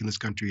uptake in this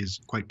country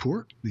is quite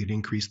poor. We could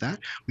increase that.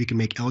 We can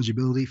make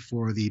eligibility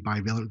for the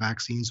bivalent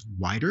vaccines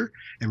wider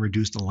and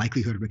reduce the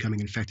likelihood of becoming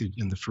infected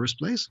in the first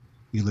place.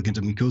 You look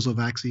into mucosal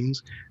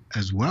vaccines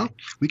as well.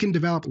 We can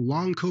develop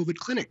long COVID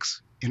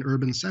clinics in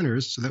urban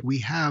centers so that we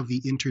have the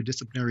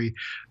interdisciplinary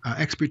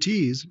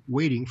expertise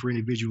waiting for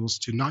individuals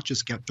to not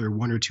just get their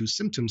 1 or 2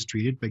 symptoms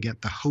treated, but get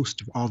the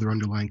host of all their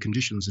underlying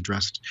conditions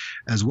addressed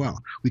as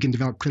well. We can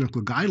develop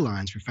clinical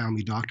guidelines for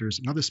family doctors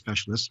and other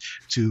specialists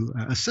to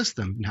assist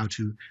them in how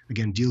to,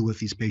 again, deal with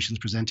these patients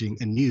presenting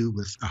anew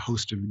with a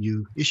host of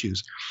new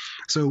issues.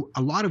 So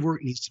a lot of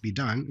work needs to be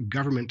done.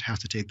 Government has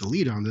to take the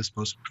lead on this,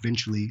 both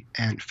provincially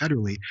and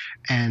federally,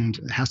 and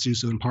has to do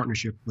so in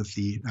partnership with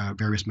the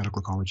various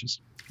medical colleges.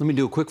 Let me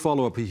do a quick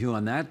follow-up with you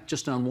on that,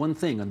 just on one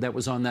thing that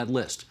was on that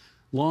list,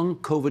 long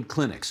COVID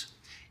clinics.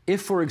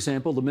 If, for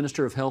example, the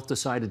Minister of Health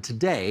decided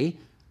today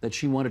that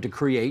she wanted to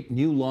create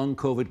new long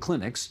COVID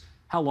clinics,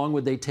 how long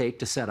would they take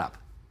to set up?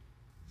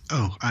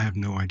 Oh, I have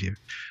no idea.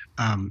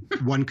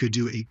 One could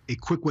do a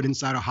quick one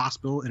inside a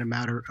hospital in a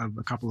matter of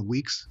a couple of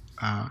weeks,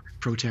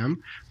 pro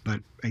tem, but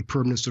a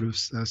permanent sort of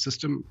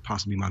system,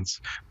 possibly months.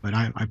 But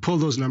I pull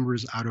those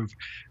numbers out of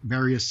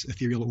various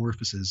ethereal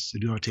orifices, so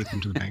do not take them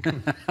to the bank.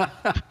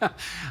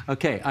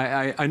 Okay,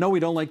 I know we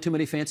don't like too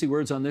many fancy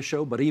words on this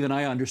show, but even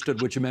I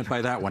understood what you meant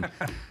by that one.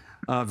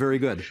 Very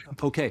good.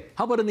 Okay,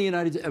 how about in the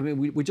United, I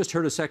mean, we just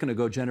heard a second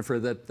ago, Jennifer,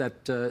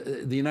 that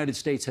the United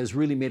States has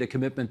really made a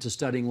commitment to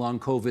studying long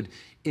COVID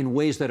in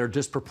ways that are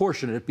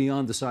disproportionate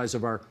beyond the size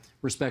of our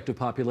respective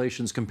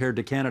populations compared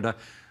to Canada.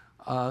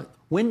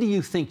 When do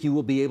you think you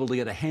will be able to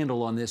get a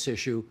handle on this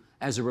issue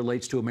as it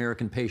relates to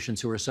American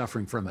patients who are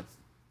suffering from it?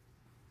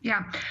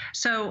 Yeah,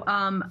 so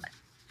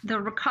the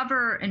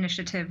Recover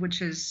initiative,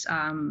 which is,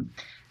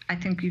 I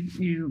think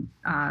you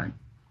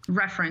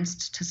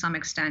referenced to some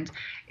extent,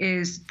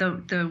 is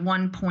the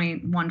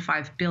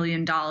 $1.15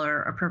 billion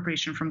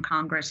appropriation from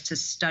Congress to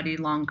study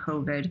long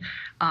COVID.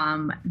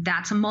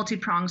 That's a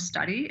multi-pronged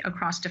study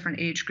across different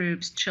age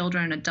groups,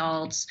 children,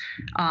 adults,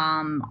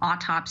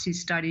 autopsy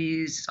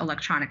studies,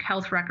 electronic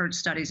health record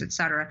studies, et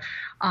cetera.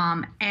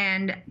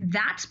 And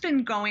that's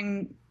been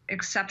going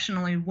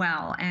exceptionally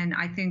well. And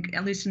I think,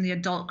 at least in the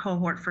adult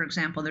cohort, for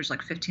example, there's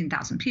like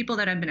 15,000 people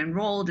that have been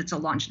enrolled. It's a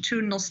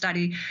longitudinal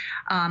study.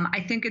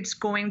 I think it's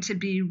going to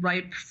be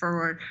ripe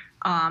for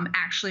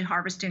actually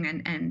harvesting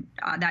and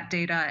that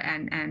data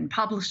and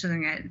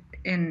publishing it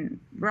in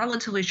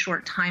relatively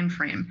short time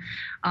frame.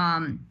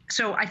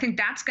 So I think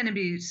that's going to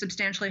be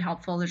substantially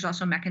helpful. There's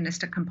also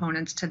mechanistic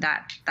components to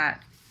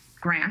that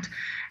grant.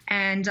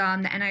 And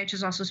the NIH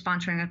is also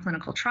sponsoring a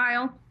clinical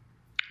trial,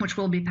 which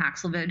will be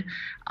Paxlovid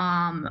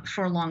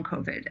for long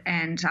COVID.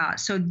 And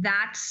so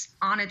that's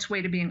on its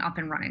way to being up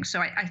and running. So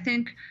I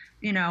think,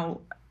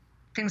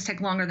 things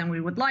take longer than we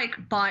would like,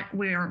 but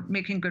we're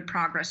making good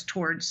progress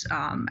towards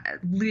at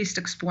least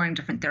exploring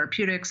different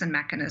therapeutics and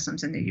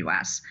mechanisms in the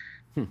U.S.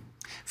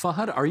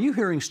 Fahad, are you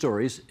hearing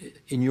stories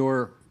in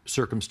your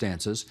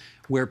circumstances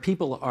where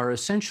people are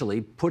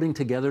essentially putting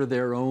together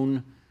their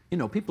own,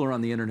 people are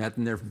on the internet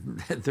and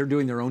they're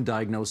doing their own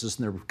diagnosis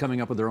and they're coming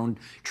up with their own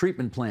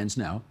treatment plans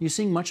now. You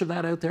seeing much of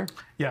that out there?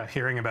 Yeah,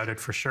 hearing about it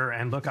for sure.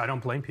 And look, I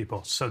don't blame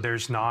people. So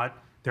there's not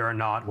there are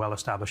not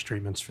well-established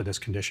treatments for this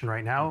condition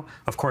right now.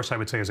 Of course, I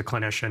would say as a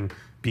clinician,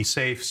 be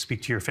safe,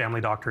 speak to your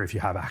family doctor if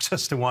you have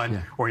access to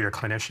one, or your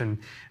clinician.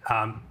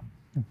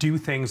 Do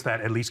things that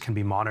at least can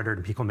be monitored,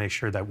 and people make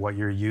sure that what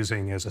you're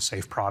using is a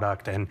safe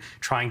product, and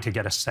trying to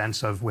get a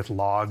sense of, with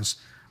logs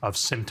of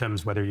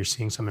symptoms, whether you're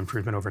seeing some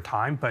improvement over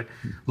time. But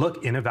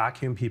look, in a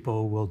vacuum,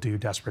 people will do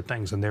desperate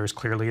things. And there's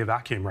clearly a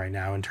vacuum right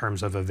now in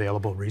terms of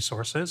available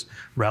resources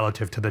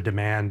relative to the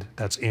demand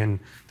that's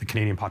in the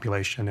Canadian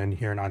population and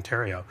here in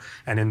Ontario.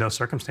 And in those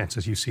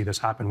circumstances, you see this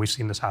happen. We've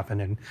seen this happen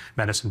in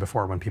medicine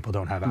before when people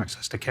don't have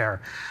access to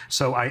care.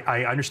 So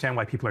I understand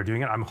why people are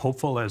doing it. I'm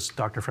hopeful, as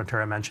Dr.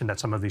 Frontera mentioned, that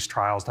some of these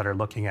trials that are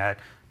looking at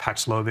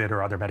Paxlovid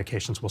or other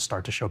medications will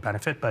start to show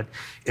benefit, but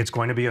it's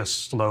going to be a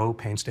slow,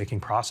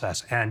 painstaking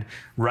process. And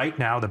right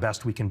now, the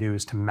best we can do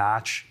is to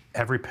match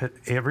every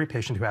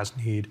patient who has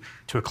need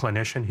to a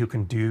clinician who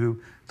can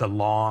do the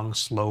long,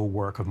 slow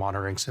work of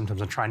monitoring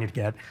symptoms and trying to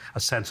get a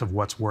sense of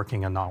what's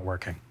working and not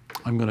working.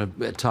 I'm going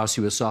to toss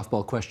you a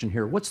softball question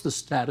here. What's the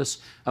status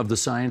of the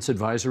science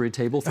advisory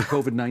table for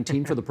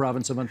COVID-19 for the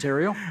province of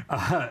Ontario?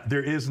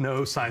 There is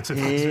no science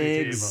advisory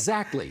table.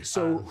 Exactly.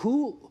 So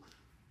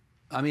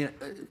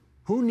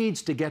who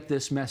needs to get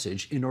this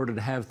message in order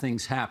to have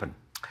things happen?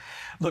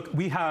 Look,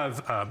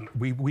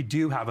 we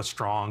do have a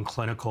strong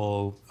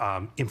clinical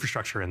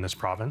infrastructure in this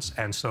province,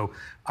 and so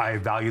I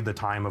value the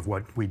time of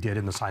what we did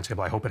in the science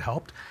table. I hope it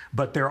helped,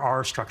 but there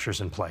are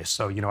structures in place.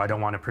 So, I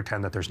don't want to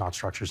pretend that there's not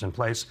structures in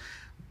place.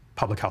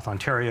 Public Health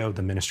Ontario,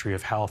 the Ministry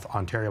of Health,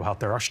 Ontario Health,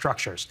 there are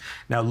structures.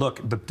 Now, look,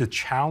 the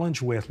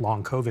challenge with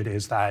long COVID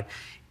is that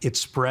it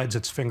spreads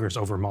its fingers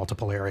over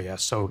multiple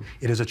areas. So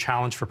it is a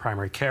challenge for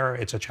primary care.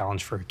 It's a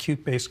challenge for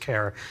acute-based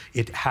care.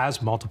 It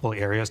has multiple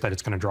areas that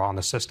it's going to draw on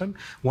the system.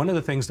 One of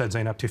the things that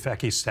Zeynep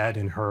Tufekci said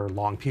in her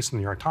long piece in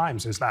the New York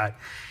Times is that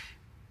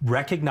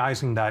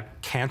recognizing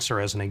that cancer,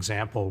 as an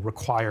example,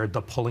 required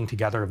the pulling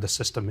together of the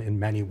system in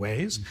many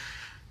ways.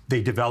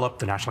 They developed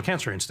the National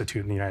Cancer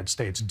Institute in the United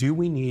States. Do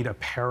we need a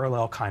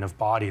parallel kind of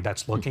body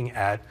that's looking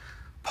at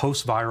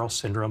post-viral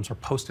syndromes or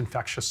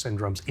post-infectious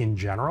syndromes in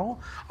general,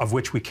 of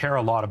which we care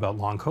a lot about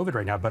long COVID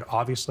right now, but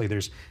obviously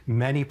there's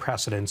many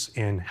precedents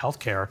in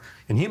healthcare,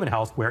 in human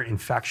health, where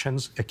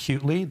infections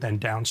acutely, then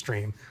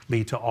downstream,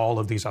 lead to all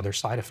of these other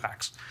side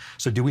effects.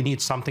 So do we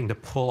need something to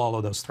pull all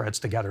of those threads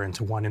together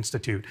into one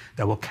institute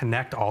that will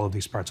connect all of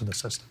these parts of the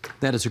system?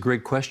 That is a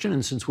great question,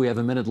 and since we have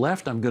a minute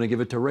left, I'm going to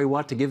give it to Ray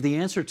Watt to give the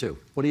answer to.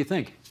 What do you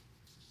think?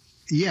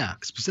 Yeah,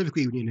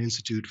 specifically we need an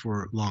institute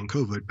for long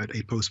COVID, but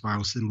a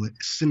post-viral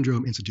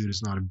syndrome institute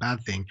is not a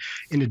bad thing.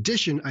 In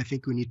addition, I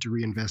think we need to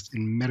reinvest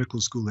in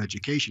medical school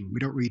education. We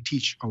don't really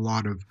teach a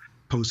lot of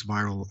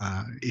post-viral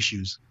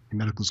issues in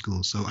medical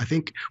school. So I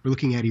think we're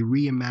looking at a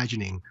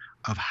reimagining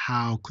of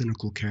how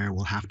clinical care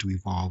will have to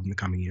evolve in the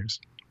coming years.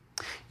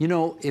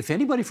 If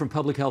anybody from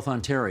Public Health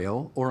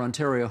Ontario or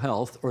Ontario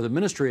Health or the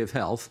Ministry of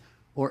Health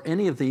or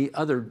any of the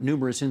other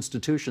numerous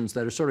institutions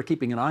that are sort of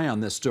keeping an eye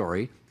on this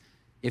story,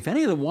 if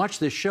any of them watch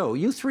this show,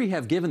 you three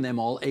have given them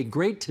all a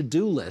great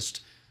to-do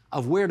list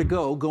of where to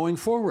go going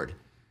forward.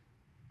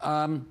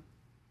 Are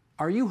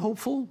you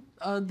hopeful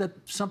that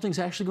something's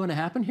actually going to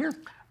happen here?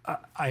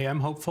 I am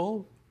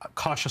hopeful,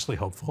 cautiously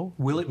hopeful.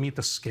 Will it meet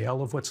the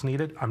scale of what's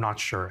needed? I'm not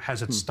sure.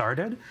 Has it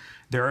started?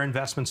 There are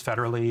investments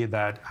federally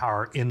that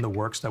are in the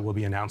works that will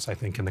be announced, I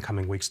think, in the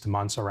coming weeks to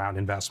months around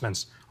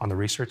investments on the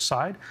research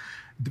side.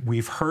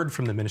 We've heard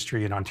from the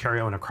ministry in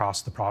Ontario and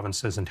across the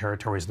provinces and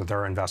territories that there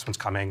are investments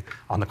coming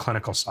on the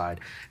clinical side.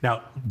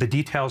 Now, the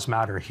details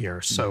matter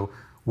here. So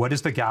what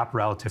is the gap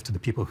relative to the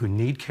people who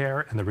need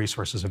care and the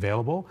resources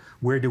available?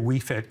 Where do we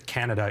fit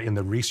Canada in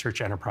the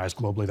research enterprise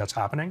globally that's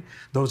happening?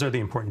 Those are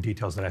the important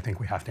details that I think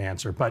we have to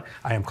answer, but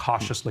I am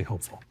cautiously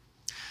hopeful.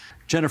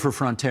 Jennifer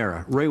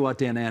Frontera, Ray Watt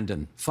Dan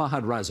Anden,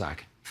 Fahad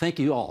Razak, thank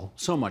you all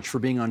so much for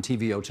being on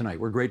TVO tonight.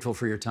 We're grateful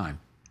for your time.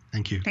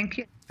 Thank you. Thank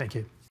you. Thank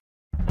you.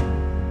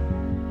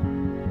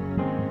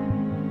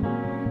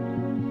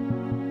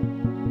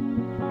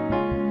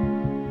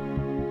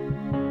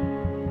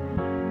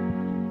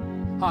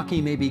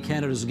 Hockey may be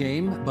Canada's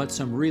game, but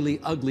some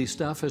really ugly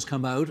stuff has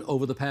come out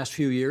over the past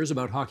few years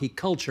about hockey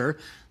culture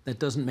that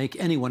doesn't make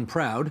anyone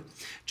proud.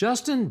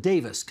 Justin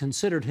Davis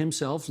considered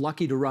himself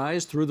lucky to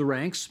rise through the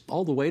ranks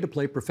all the way to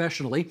play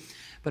professionally,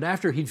 but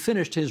after he'd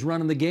finished his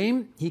run in the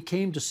game, he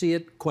came to see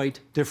it quite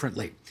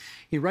differently.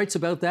 He writes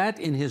about that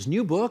in his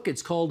new book.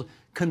 It's called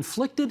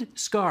Conflicted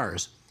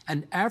Scars,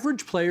 An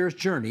Average Player's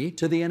Journey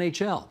to the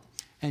NHL.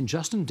 And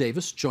Justin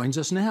Davis joins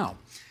us now.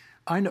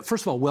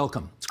 First of all,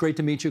 welcome. It's great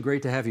to meet you.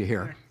 Great to have you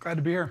here. Glad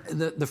to be here.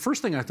 The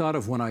first thing I thought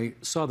of when I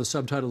saw the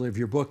subtitle of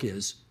your book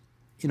is,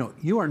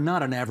 you are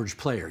not an average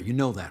player. You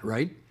know that,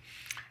 right?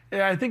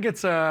 Yeah, I think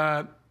it's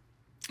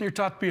you're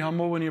taught to be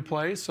humble when you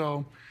play.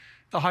 So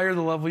the higher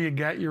the level you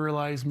get, you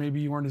realize maybe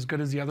you weren't as good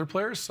as the other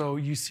players. So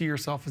you see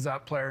yourself as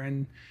that player,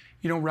 and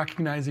you don't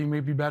recognize you may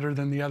be better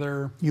than the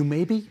other. You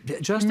may be,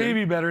 Justin. You may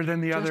be better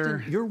than the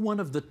other. You're one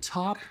of the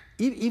top,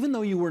 even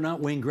though you were not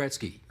Wayne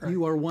Gretzky, right.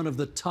 You are one of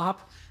the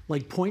top,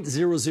 like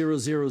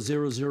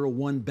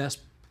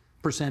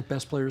 0.000001%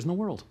 best players in the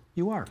world.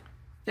 You are.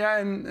 Yeah,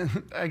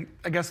 and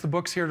I guess the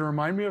book's here to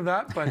remind me of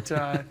that, but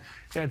yeah,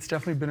 it's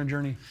definitely been a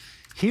journey.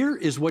 Here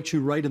is what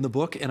you write in the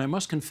book, and I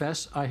must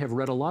confess, I have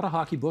read a lot of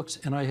hockey books,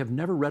 and I have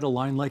never read a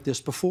line like this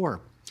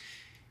before.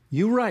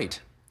 You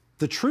write,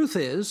 "The truth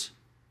is,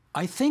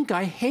 I think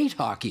I hate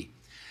hockey.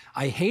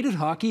 I hated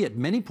hockey at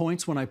many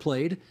points when I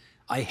played.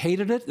 I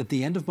hated it at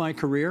the end of my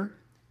career,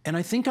 and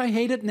I think I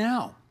hate it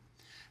now.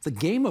 The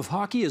game of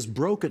hockey is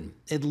broken.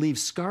 It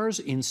leaves scars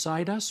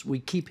inside us we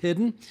keep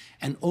hidden,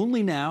 and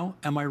only now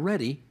am I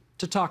ready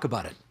to talk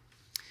about it."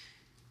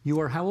 You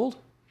are how old?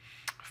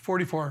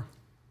 44.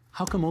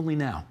 How come only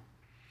now?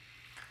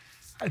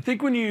 I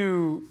think when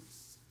you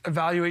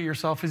evaluate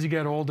yourself as you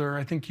get older,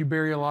 I think you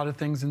bury a lot of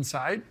things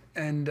inside.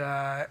 And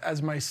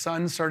as my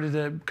son started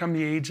to come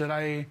the age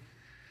that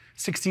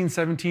 16,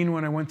 17,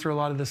 when I went through a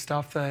lot of the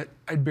stuff that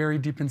I'd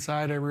buried deep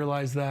inside, I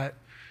realized that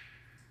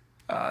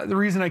the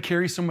reason I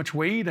carry so much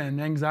weight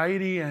and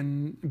anxiety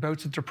and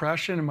bouts of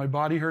depression and my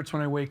body hurts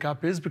when I wake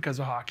up is because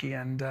of hockey.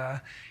 And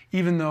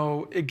even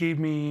though it gave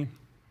me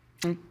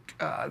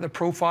the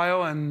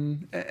profile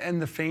and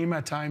the fame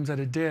at times that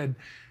it did,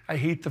 I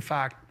hate the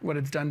fact what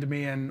it's done to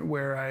me and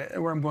where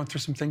I'm going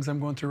through some things I'm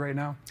going through right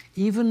now.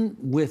 Even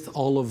with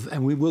all of,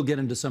 and we will get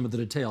into some of the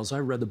details, I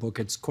read the book,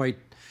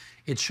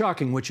 it's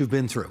shocking what you've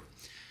been through.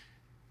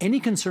 Any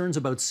concerns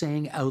about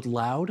saying out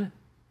loud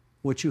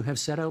what you have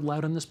said out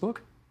loud in this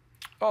book?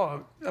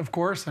 Oh, of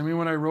course. I mean,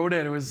 when I wrote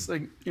it, it was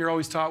like, you're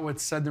always taught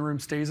what's said in the room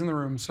stays in the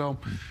room. So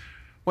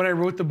when I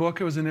wrote the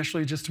book, it was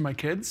initially just to my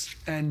kids,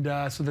 and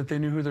so that they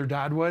knew who their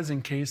dad was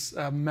in case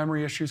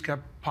memory issues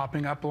kept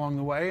popping up along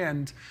the way.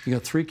 And you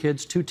got 3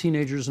 kids, 2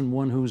 teenagers, and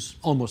 1 who's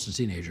almost a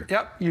teenager.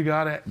 Yep, you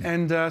got it.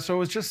 And so it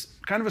was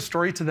just kind of a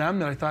story to them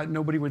that I thought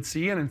nobody would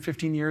see, and in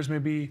 15 years,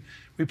 maybe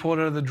we pull it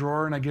out of the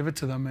drawer and I give it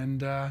to them.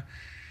 And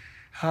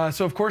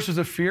so of course there's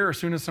a fear as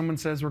soon as someone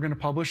says we're going to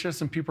publish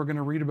this and people are going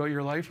to read about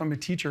your life. I'm a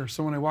teacher,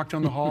 so when I walk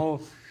down the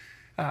hall,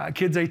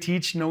 kids I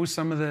teach know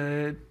some of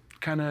the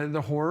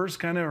horrors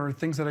or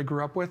things that I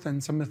grew up with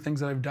and some of the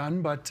things that I've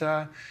done. But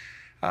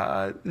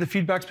the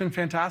feedback's been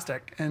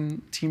fantastic,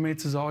 and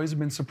teammates as always have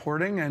been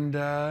supporting, and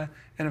I've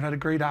had a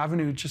great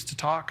avenue just to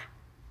talk.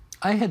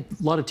 I had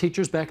a lot of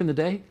teachers back in the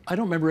day. I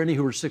don't remember any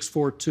who were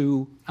 6'4",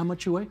 2, how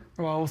much you weigh?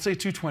 Well, we'll say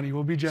 220,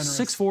 we'll be generous.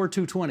 6'4",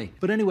 220.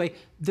 But anyway,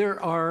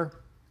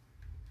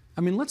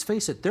 let's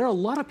face it, there are a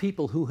lot of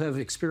people who have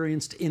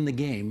experienced in the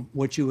game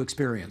what you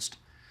experienced.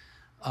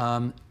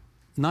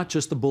 Not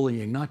just the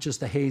bullying, not just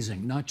the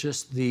hazing, not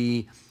just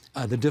the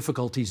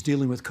difficulties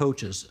dealing with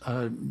coaches,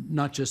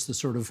 not just the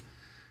sort of,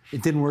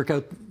 it didn't work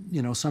out,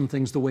 some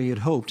things the way you'd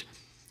hoped.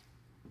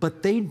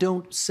 But they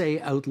don't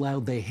say out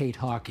loud they hate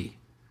hockey.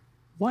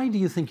 Why do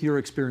you think your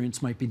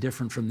experience might be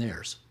different from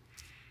theirs?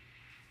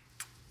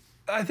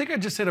 I think I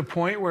just hit a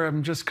point where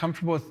I'm just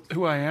comfortable with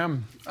who I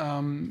am.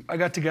 I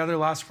got together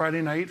last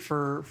Friday night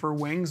for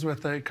wings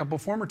with a couple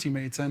former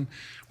teammates, and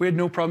we had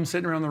no problem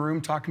sitting around the room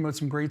talking about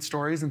some great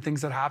stories and things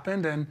that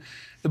happened. And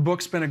the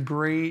book's been a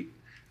great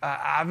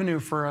avenue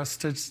for us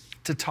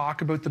to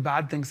talk about the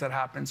bad things that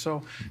happened.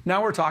 So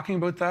now we're talking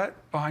about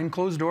that behind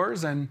closed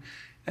doors, and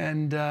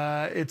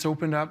it's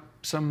opened up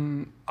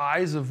some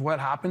eyes of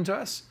what happened to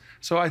us.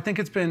 So I think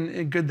it's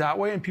been good that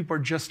way, and people are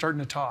just starting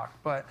to talk.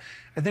 But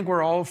I think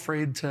we're all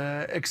afraid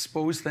to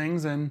expose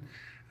things. And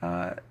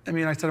I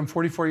said I'm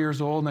 44 years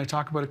old, and I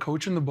talk about a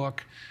coach in the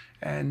book,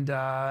 and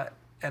I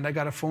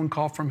got a phone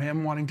call from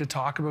him wanting to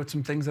talk about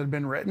some things that had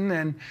been written.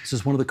 And is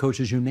this one of the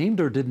coaches you named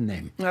or didn't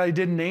name? I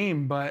didn't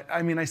name, but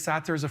I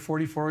sat there as a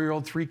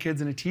 44-year-old, 3 kids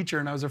and a teacher,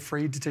 and I was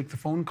afraid to take the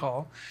phone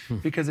call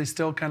because I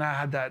still kind of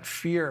had that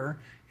fear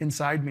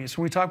inside me.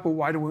 So when we talk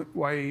about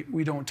why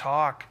we don't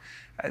talk,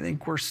 I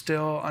think we're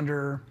still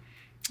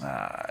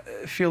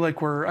feel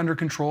like we're under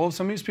control of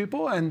some of these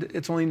people, and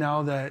it's only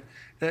now that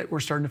we're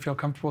starting to feel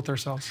comfortable with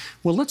ourselves.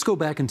 Well, let's go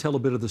back and tell a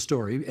bit of the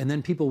story, and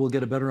then people will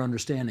get a better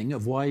understanding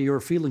of why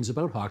your feelings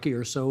about hockey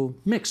are so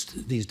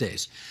mixed these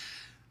days.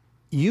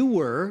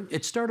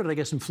 It started, I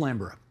guess, in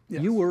Flamborough.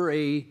 Yes. You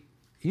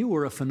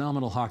were a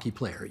phenomenal hockey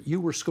player. You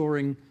were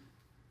scoring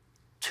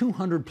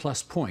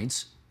 200+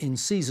 points in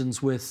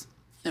seasons with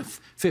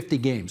 50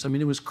 games.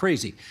 It was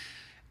crazy.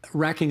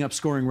 Racking up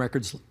scoring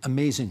records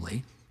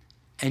amazingly,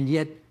 and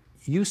yet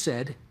you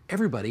said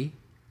everybody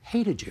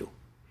hated you.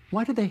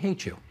 Why did they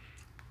hate you?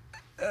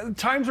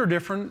 Times were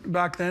different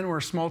back then, where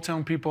small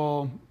town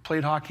people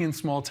played hockey in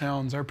small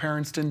towns. Our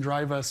parents didn't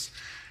drive us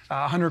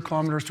 100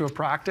 kilometers to a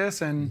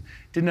practice and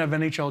didn't have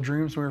NHL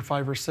dreams when we were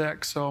 5 or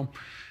 6. So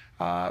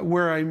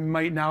where I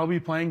might now be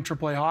playing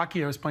AAA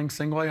hockey, I was playing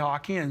single A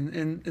hockey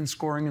and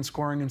scoring and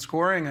scoring and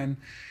scoring. And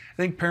I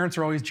think parents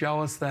are always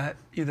jealous that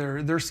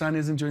either their son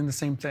isn't doing the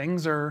same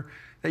things or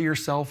that you're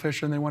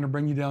selfish and they want to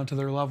bring you down to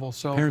their level.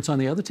 So parents on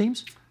the other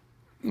teams?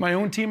 My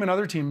own team and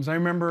other teams. I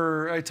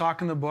remember I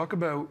talk in the book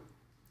about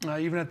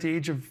even at the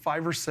age of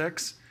 5 or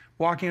 6,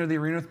 walking out of the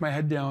arena with my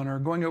head down, or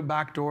going out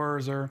back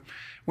doors, or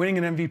winning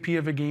an MVP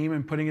of a game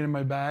and putting it in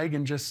my bag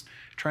and just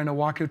trying to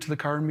walk out to the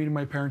car and meeting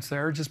my parents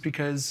there, just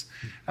because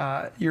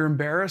you're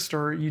embarrassed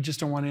or you just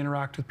don't want to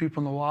interact with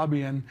people in the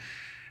lobby. And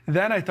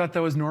then I thought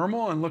that was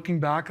normal. And looking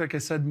back, like I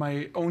said,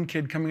 my own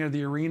kid coming out of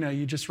the arena,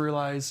 you just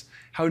realize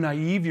how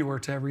naive you were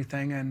to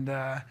everything. And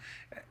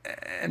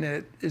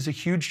it is a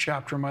huge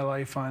chapter in my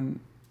life on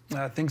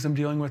things I'm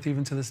dealing with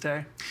even to this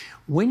day.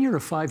 When you're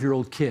a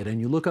 5-year-old kid and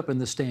you look up in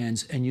the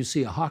stands and you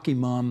see a hockey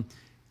mom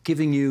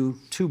giving you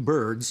 2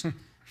 birds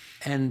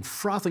and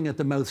frothing at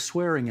the mouth,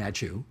 swearing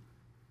at you,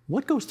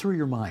 what goes through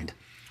your mind?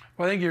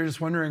 Well, I think you're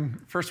just wondering,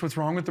 first, what's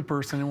wrong with the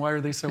person and why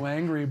are they so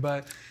angry?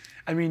 But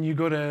I mean, you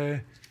go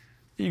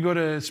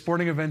to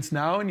sporting events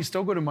now and you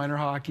still go to minor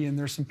hockey, and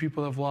there's some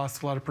people that have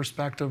lost a lot of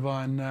perspective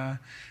on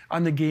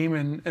the game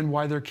and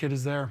why their kid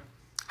is there.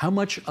 How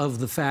much of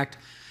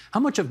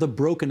the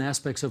broken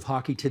aspects of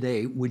hockey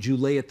today would you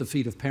lay at the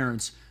feet of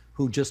parents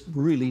who just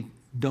really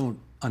don't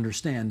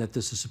understand that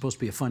this is supposed to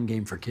be a fun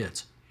game for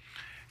kids?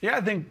 Yeah,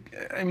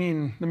 I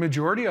mean, the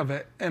majority of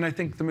it, and I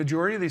think the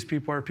majority of these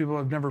people are people who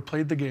have never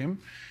played the game,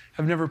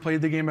 have never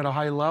played the game at a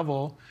high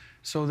level,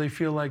 so they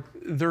feel like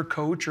their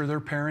coach or their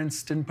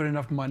parents didn't put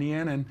enough money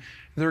in, and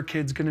their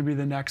kid's going to be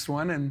the next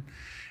one.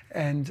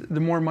 And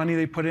the more money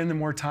they put in, the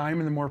more time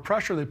and the more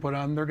pressure they put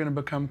on, they're going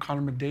to become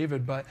Connor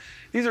McDavid. But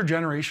these are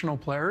generational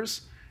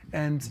players,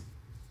 and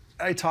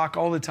I talk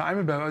all the time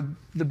about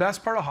the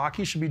best part of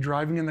hockey should be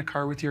driving in the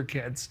car with your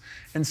kids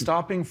and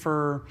stopping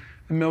for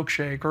a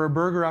milkshake or a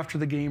burger after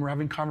the game or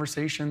having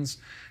conversations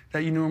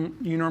that you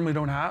normally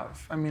don't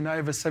have. I mean, I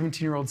have a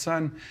 17-year-old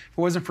son. If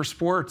it wasn't for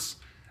sports,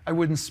 I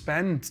wouldn't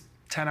spend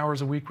 10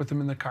 hours a week with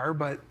him in the car,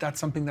 but that's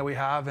something that we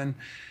have. And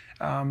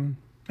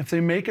if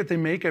they make it, they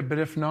make it. But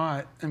if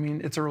not, I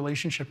mean, it's a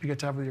relationship you get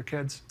to have with your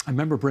kids. I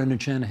remember Brendan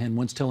Shanahan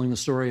once telling the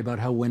story about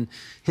how when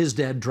his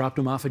dad dropped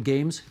him off at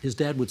games, his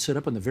dad would sit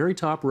up in the very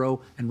top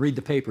row and read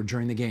the paper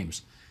during the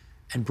games.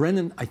 And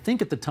Brendan, I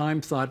think at the time,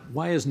 thought,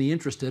 why isn't he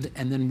interested?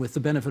 And then with the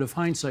benefit of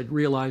hindsight,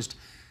 realized,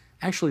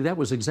 actually, that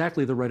was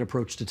exactly the right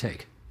approach to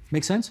take.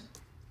 Make sense?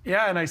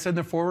 Yeah, and I said in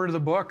the foreword of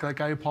the book,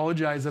 like, I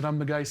apologize that I'm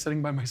the guy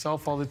sitting by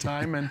myself all the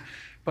time,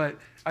 but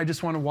I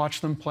just want to watch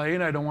them play,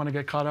 and I don't want to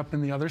get caught up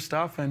in the other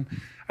stuff. And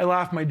I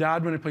laughed. My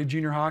dad, when I played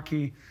junior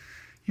hockey,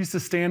 used to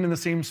stand in the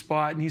same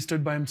spot, and he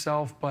stood by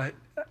himself, but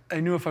I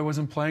knew if I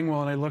wasn't playing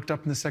well and I looked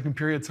up in the second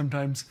period,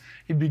 sometimes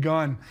he'd be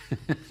gone.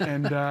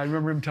 And I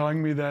remember him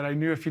telling me that I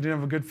knew if he didn't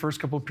have a good first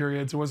couple of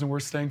periods, it wasn't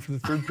worth staying for the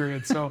third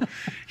period. So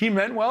he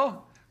meant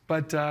well,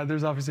 but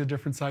there's obviously a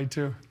different side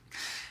too.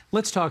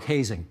 Let's talk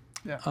hazing.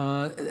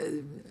 Yeah.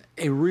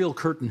 A real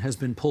curtain has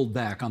been pulled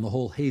back on the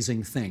whole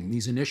hazing thing,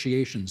 these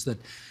initiations that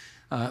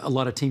a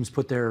lot of teams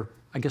put their,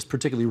 I guess,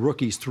 particularly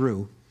rookies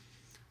through.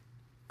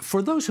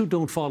 For those who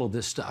don't follow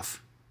this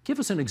stuff, give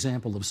us an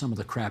example of some of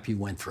the crap you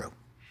went through.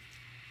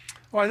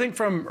 Well, I think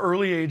from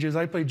early ages,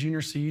 I played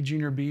junior C,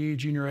 junior B,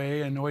 junior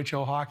A, and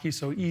OHL hockey.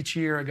 So each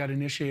year I got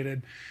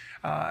initiated.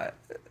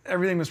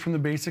 Everything was from the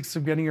basics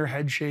of getting your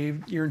head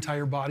shaved, your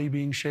entire body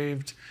being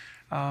shaved.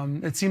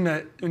 It seemed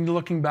that when you're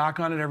looking back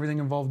on it, everything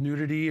involved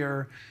nudity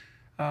or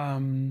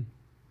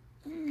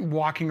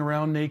walking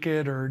around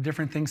naked or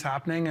different things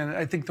happening. And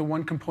I think the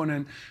one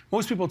component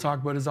most people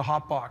talk about is the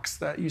hot box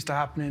that used to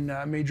happen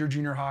in major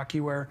junior hockey,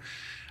 where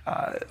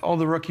all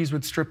the rookies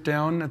would strip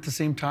down at the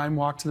same time,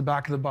 walk to the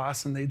back of the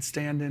bus, and they'd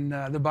stand in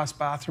the bus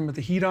bathroom with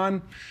the heat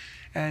on,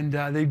 and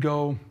they'd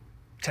go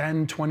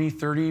 10, 20,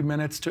 30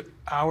 minutes to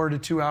hour to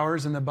 2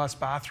 hours in the bus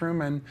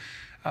bathroom. And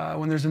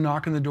when there's a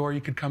knock on the door,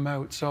 you could come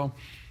out. So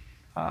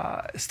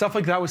stuff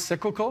like that was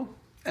cyclical,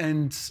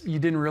 and you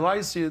didn't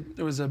realize it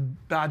was a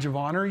badge of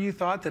honor. You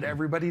thought that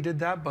everybody did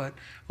that, but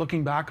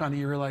looking back on it,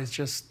 you realize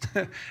just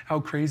how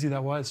crazy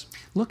that was.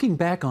 Looking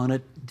back on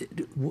it,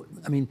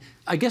 I mean,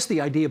 I guess the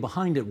idea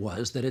behind it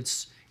was that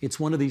it's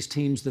one of these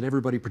teams that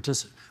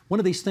one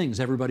of these things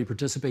everybody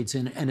participates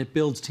in, and it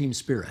builds team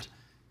spirit.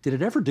 Did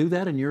it ever do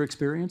that in your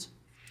experience?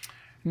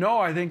 No,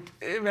 I think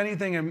if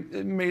anything,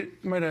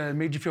 it might have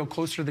made you feel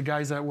closer to the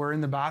guys that were in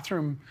the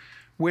bathroom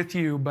with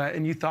you,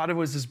 and you thought it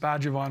was this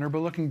badge of honor. But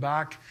looking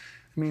back,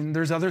 I mean,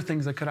 there's other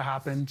things that could have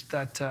happened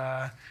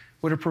that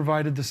would have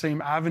provided the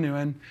same avenue.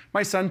 And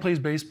my son plays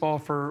baseball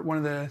for one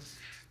of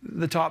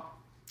the top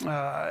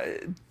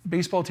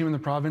baseball team in the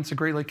province, the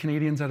Great Lakes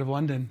Canadians out of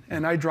London.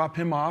 And I drop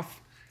him off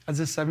as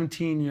a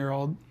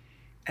 17-year-old,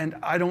 and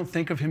I don't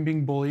think of him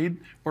being bullied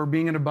or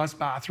being in a bus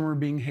bathroom or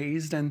being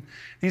hazed. And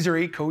these are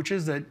 8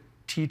 coaches that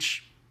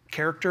teach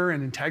character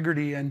and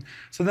integrity. And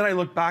so then I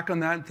look back on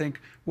that and think,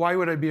 why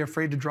would I be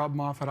afraid to drop him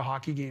off at a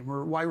hockey game?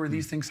 Or why were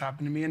these things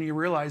happen to me? And you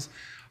realize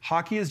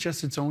hockey is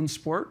just its own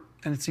sport,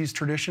 and it's these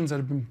traditions that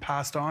have been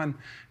passed on.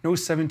 No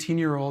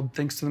 17-year-old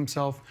thinks to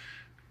themselves,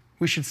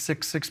 we should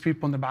stick 6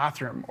 people in the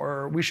bathroom,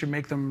 or we should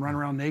make them run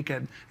around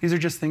naked. These are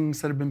just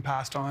things that have been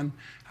passed on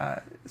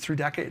through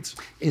decades.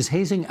 Is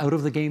hazing out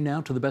of the game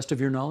now, to the best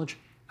of your knowledge?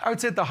 I would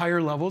say at the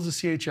higher levels, the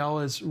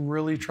CHL has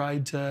really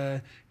tried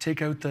to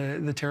take out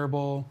the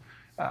terrible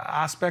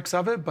aspects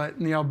of it. But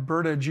in the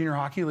Alberta Junior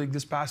Hockey League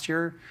this past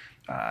year,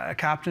 a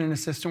captain and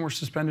assistant were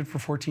suspended for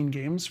 14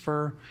 games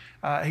for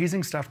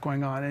hazing stuff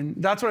going on. And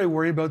that's what I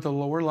worry about, the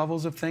lower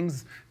levels of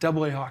things,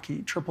 AA hockey,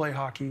 AAA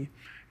hockey,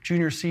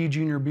 Junior C,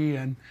 Junior B.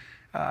 And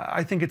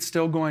I think it's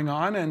still going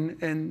on,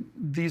 and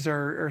these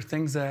are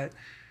things that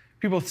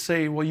people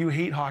say, well, you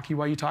hate hockey,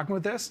 why are you talking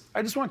about this?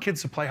 I just want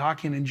kids to play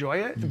hockey and enjoy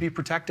it and be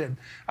protected.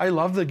 I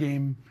love the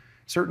game,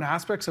 certain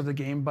aspects of the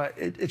game, but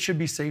it should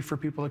be safe for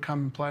people to come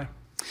and play.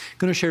 I'm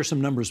going to share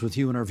some numbers with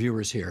you and our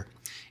viewers here.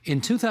 In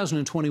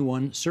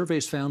 2021,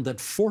 surveys found that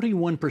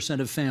 41%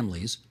 of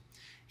families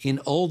in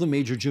all the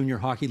major junior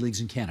hockey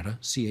leagues in Canada,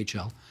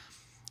 CHL,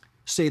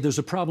 say there's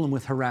a problem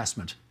with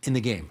harassment in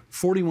the game.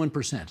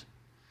 41%,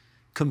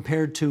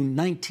 compared to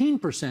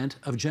 19%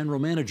 of general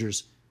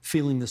managers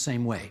feeling the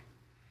same way.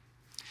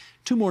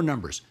 Two more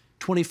numbers.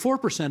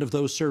 24% of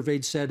those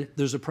surveyed said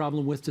there's a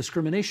problem with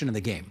discrimination in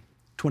the game.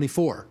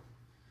 24.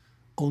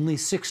 Only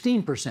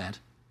 16%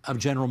 of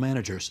general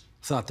managers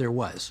thought there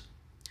was.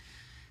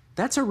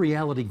 That's a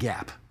reality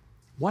gap.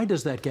 Why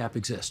does that gap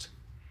exist?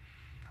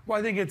 Well,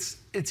 I think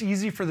it's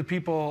easy for the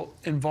people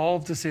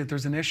involved to say that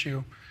there's an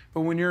issue,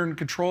 but when you're in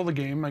control of the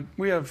game, like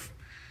we have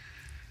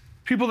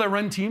people that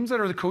run teams that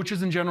are the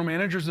coaches and general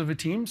managers of a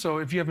team. So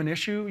if you have an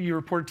issue, you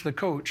report it to the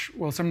coach.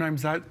 Well,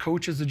 sometimes that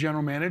coach is the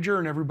general manager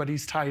and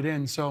everybody's tied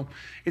in. So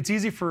it's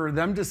easy for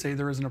them to say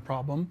there isn't a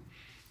problem,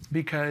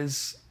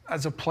 because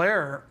as a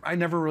player, I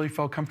never really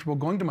felt comfortable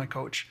going to my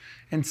coach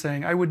and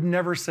saying, I would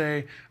never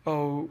say,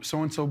 oh,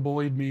 so-and-so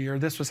bullied me or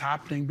this was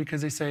happening,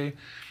 because they say,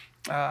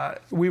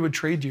 we would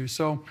trade you.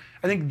 So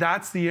I think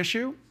that's the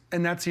issue.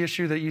 And that's the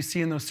issue that you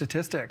see in those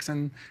statistics.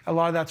 And a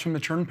lot of that's from the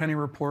Turnpenny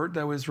report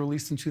that was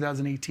released in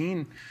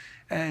 2018.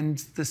 And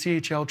the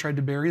CHL tried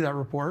to bury that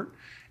report.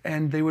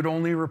 And they would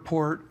only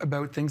report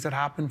about things that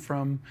happened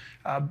from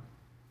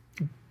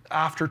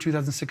after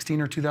 2016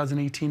 or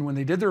 2018 when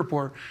they did the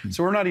report.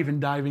 So we're not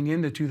even diving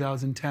into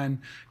 2010,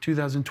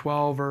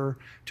 2012, or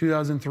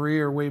 2003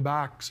 or way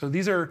back. So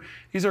these are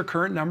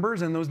current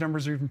numbers, and those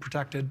numbers are even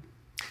protected.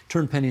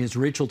 Turnpenny is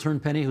Rachel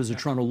Turnpenny, who's a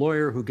Toronto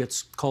lawyer who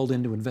gets called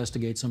in to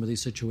investigate some of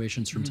these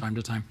situations from time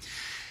to time.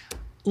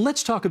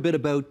 Let's talk a bit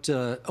about,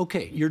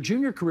 okay, your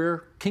junior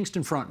career,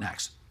 Kingston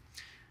Frontenacs,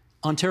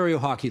 Ontario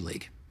Hockey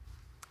League.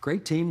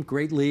 Great team,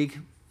 great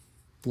league.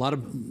 A lot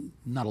of,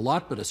 not a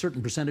lot, but a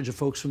certain percentage of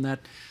folks from that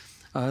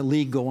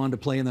league go on to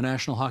play in the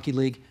National Hockey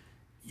League.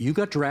 You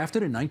got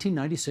drafted in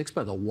 1996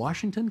 by the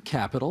Washington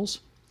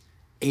Capitals.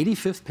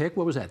 85th pick,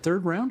 what was that,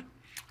 third round?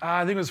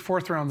 I think it was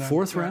fourth round then.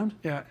 Fourth round?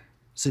 Yeah.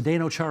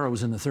 Zdeno Chara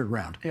was in the third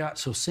round. Yeah.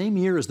 So same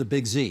year as the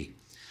Big Z.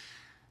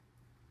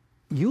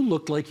 You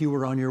looked like you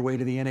were on your way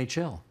to the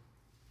NHL.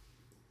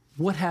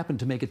 What happened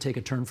to make it take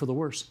a turn for the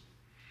worse?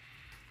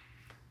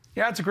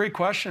 Yeah, it's a great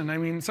question. I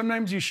mean,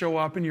 sometimes you show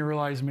up and you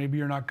realize maybe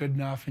you're not good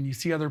enough, and you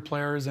see other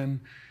players, and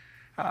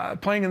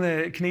playing in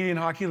the Canadian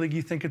Hockey League,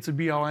 you think it's a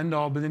be-all,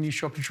 end-all, but then you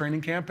show up to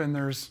training camp and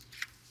there's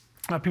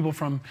people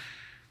from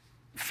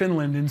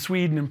Finland and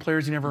Sweden and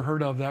players you never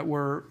heard of that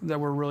were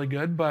really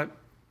good. But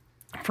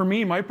for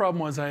me, my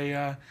problem was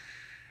I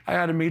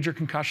had a major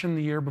concussion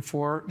the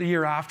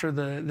year after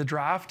the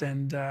draft,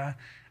 and I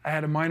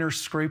had a minor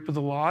scrape of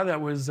the law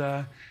that was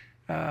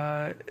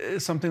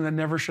something that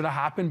never should have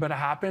happened, but it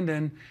happened.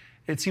 And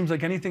it seems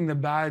like anything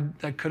bad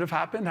that could have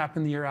happened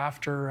the year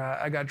after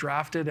I got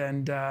drafted,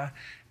 and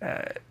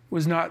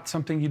was not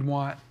something you'd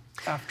want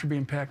after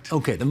being picked.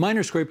 Okay, the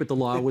minor scrape at the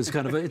law was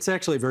kind of, it's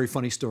actually a very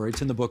funny story.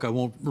 It's in the book. I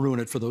won't ruin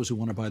it for those who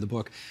want to buy the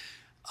book.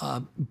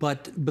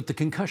 But the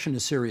concussion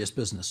is serious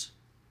business.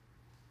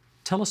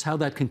 Tell us how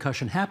that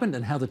concussion happened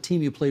and how the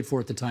team you played for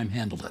at the time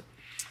handled it.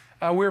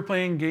 We were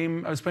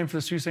playing I was playing for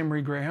the Sault Ste.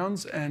 Marie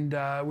Greyhounds, and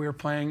we were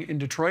playing in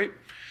Detroit.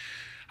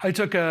 I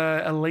took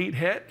a late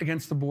hit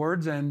against the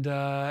boards, and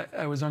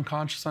I was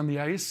unconscious on the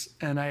ice,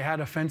 and I had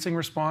a fencing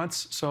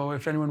response. So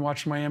if anyone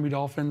watched Miami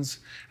Dolphins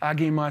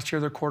game last year,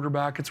 their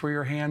quarterback, it's where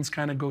your hands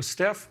kind of go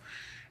stiff.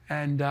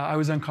 And I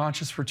was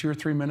unconscious for 2 or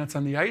 3 minutes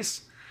on the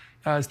ice.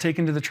 I was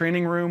taken to the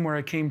training room where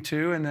I came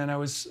to, and then I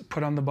was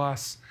put on the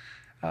bus.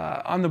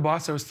 On the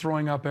bus, I was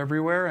throwing up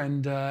everywhere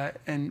and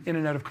in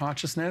and out of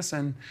consciousness.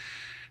 And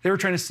they were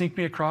trying to sneak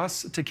me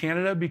across to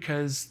Canada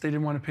because they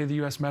didn't want to pay the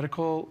U.S.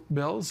 medical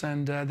bills.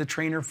 And the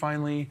trainer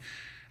finally,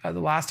 the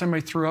last time I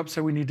threw up,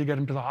 said we need to get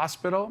him to the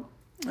hospital.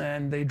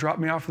 And they dropped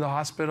me off to the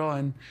hospital,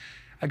 and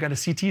I got a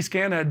CT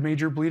scan. I had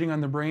major bleeding on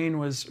the brain,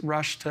 was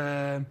rushed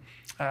to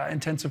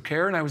intensive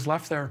care, and I was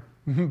left there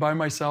by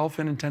myself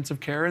in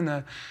intensive care. And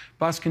the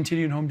bus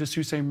continued home to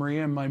Sault Ste. Marie,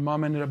 and my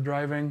mom ended up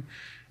driving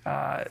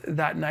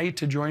that night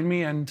to join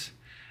me. And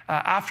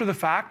after the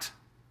fact,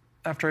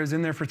 after I was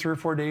in there for 3 or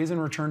 4 days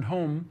and returned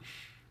home,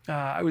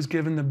 I was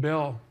given the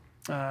bill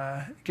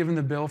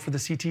for the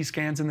CT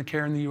scans and the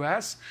care in the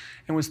U.S.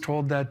 and was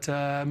told that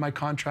my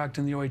contract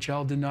in the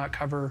OHL did not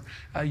cover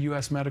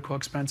U.S. medical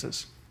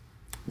expenses.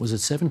 Was it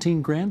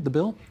 17 grand, the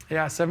bill?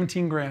 Yeah,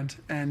 17 grand.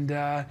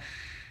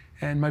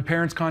 And my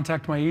parents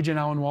contacted my agent,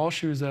 Alan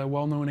Walsh, who's a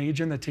well-known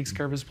agent that takes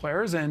care of his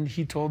players, and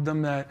he told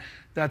them that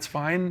that's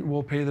fine,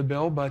 we'll pay the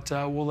bill, but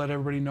we'll let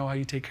everybody know how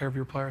you take care of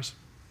your players.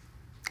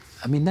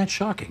 I mean, that's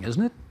shocking,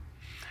 isn't it?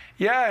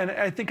 Yeah, and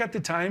I think at the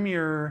time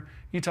you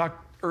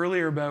talked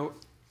earlier about,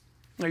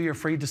 are you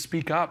afraid to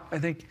speak up? I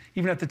think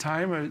even at the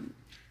time,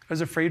 I I was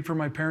afraid for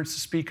my parents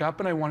to speak up,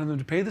 and I wanted them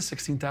to pay the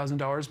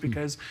 $16,000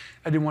 because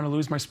I didn't want to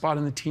lose my spot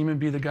in the team and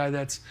be the guy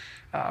that's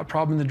a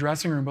problem in the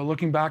dressing room. But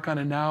looking back on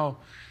it now,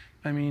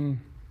 I mean,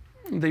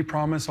 they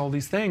promise all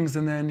these things,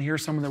 and then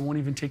here's someone that won't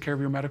even take care of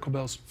your medical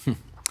bills.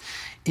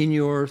 In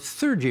your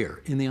third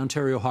year in the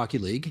Ontario Hockey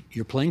League,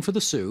 you're playing for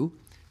the Sioux,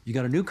 you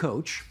got a new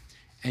coach,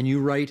 and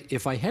you write,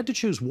 if I had to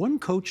choose one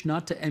coach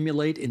not to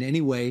emulate in any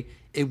way,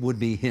 it would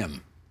be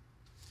him.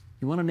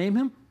 You want to name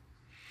him?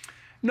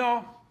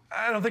 No,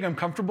 I don't think I'm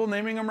comfortable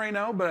naming him right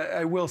now, but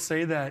I will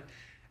say that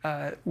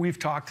we've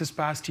talked this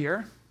past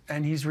year,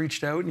 and he's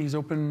reached out and he's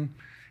opened,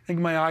 I think,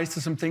 my eyes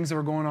to some things that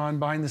were going on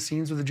behind the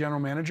scenes with the general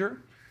manager.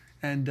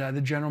 And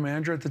the general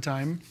manager at the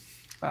time,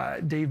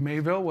 Dave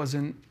Mayville,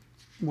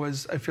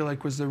 I feel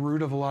like was the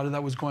root of a lot of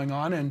that was going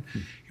on. And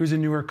he was a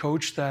newer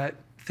coach that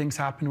things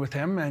happened with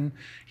him, and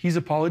he's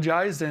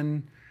apologized.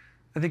 And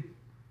I think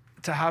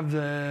to have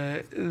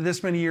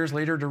this many years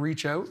later to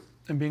reach out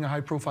and being a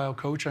high profile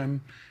coach,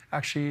 I'm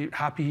actually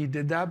happy he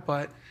did that.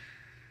 But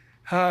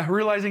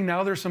realizing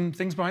now there's some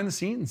things behind the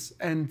scenes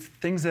and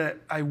things that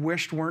I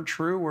wished weren't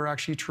true were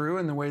actually true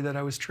in the way that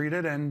I was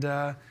treated.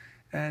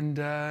 And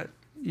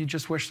you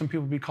just wish some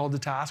people would be called to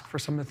task for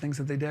some of the things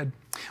that they did.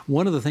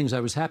 One of the things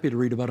I was happy to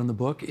read about in the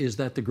book is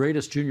that the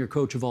greatest junior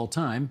coach of all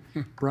time,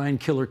 Brian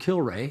Killer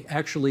Kilray,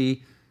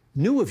 actually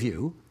knew of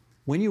you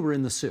when you were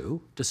in the Sioux,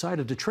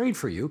 decided to trade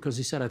for you because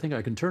he said, I think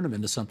I can turn him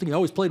into something. He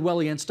always played well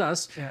against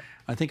us. Yeah.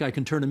 I think I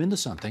can turn him into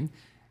something.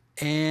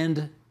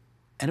 And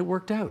it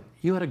worked out.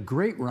 You had a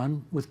great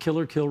run with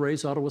Killer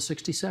Kilray's Ottawa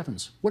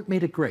 67s. What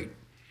made it great?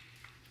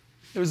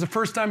 It was the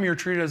first time you were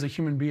treated as a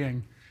human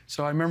being.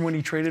 So I remember when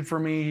he traded for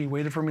me, he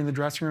waited for me in the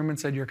dressing room and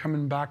said, you're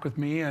coming back with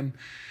me. And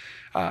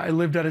I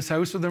lived at his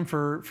house with him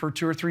for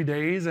 2 or 3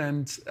 days.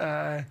 And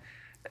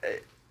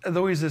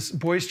though he's this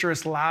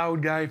boisterous,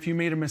 loud guy, if you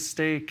made a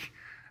mistake,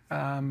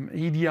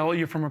 he'd yell at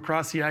you from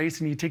across the ice,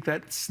 and he'd take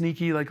that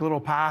sneaky little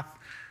path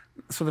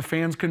so the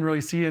fans couldn't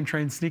really see and try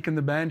and sneak in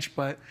the bench.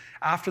 But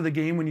after the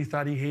game, when you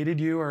thought he hated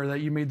you or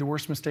that you made the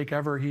worst mistake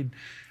ever, he'd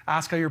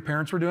ask how your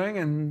parents were doing,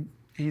 and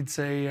he'd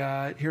say,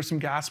 here's some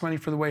gas money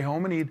for the way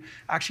home, and he'd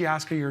actually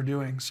ask how you're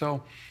doing. So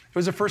it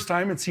was the first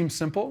time, it seemed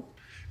simple,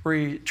 where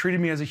he treated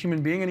me as a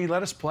human being, and he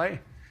let us play.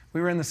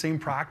 We were in the same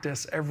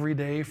practice every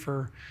day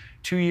for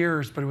 2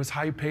 years, but it was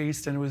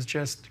high-paced, and it was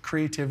just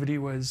creativity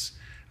was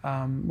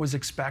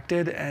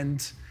expected,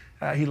 and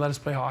he let us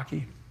play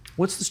hockey.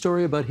 What's the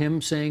story about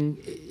him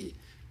saying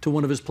to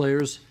one of his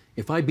players,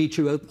 if I beat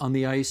you out on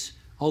the ice,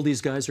 all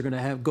these guys are going to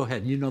have, go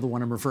ahead, you know the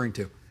one I'm referring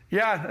to.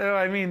 Yeah,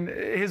 I mean,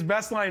 his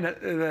best line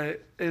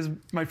is,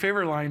 my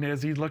favorite line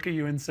is, he'd look at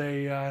you and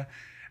say,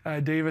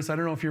 Davis, I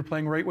don't know if you're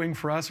playing right wing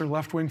for us or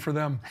left wing for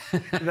them.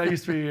 That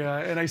used to be,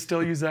 and I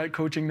still use that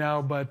coaching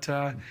now, but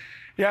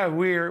yeah,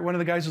 one of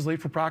the guys was late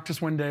for practice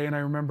one day, and I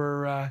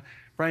remember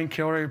Brian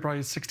Kilray,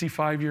 probably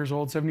 65 years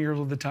old, 70 years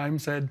old at the time,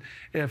 said,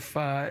 if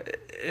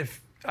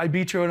I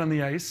beat you out on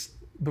the ice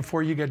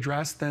before you get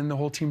dressed, then the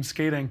whole team's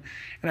skating.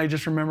 And I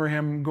just remember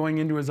him going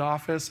into his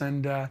office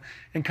and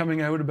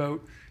coming out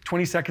about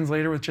 20 seconds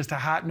later with just a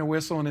hat and a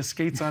whistle and his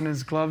skates on,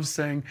 his gloves,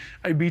 saying,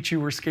 I beat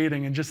you, we're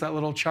skating, and just that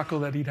little chuckle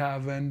that he'd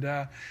have.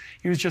 And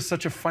he was just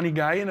such a funny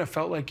guy, and it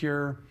felt like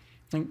you're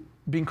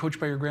being coached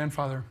by your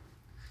grandfather.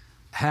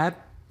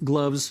 Hat,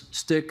 gloves,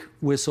 stick,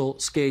 whistle,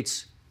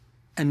 skates,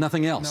 and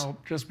nothing else. No,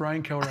 just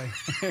Brian Kilray.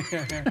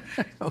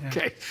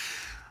 Okay.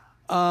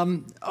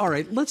 All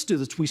right, let's do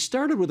this. We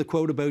started with a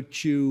quote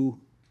about you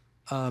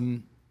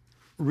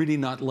really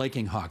not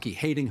liking hockey,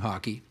 hating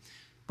hockey,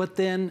 but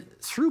then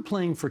through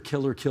playing for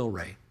Killer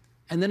Kilray,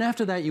 and then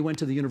after that you went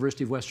to the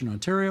University of Western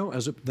Ontario,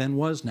 as it then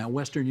was, now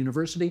Western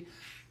University.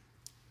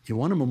 You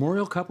won a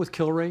Memorial Cup with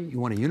Kilray, you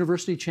won a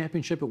university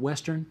championship at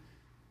Western.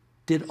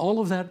 Did all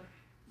of that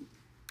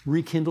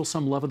rekindle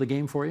some love of the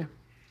game for you?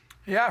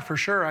 Yeah, for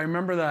sure. I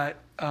remember that.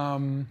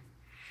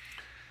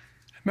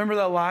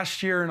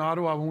 Last year in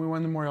Ottawa when we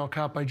won the Memorial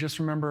Cup. I just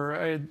remember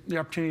I had the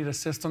opportunity to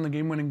assist on the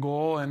game-winning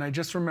goal, and I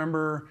just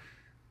remember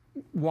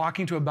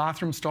walking to a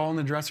bathroom stall in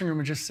the dressing room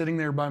and just sitting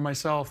there by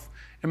myself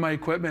in my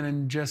equipment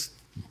and just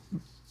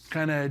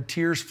kind of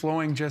tears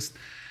flowing.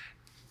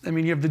 I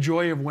mean, you have the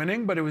joy of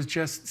winning, but it was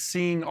just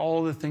seeing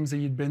all the things that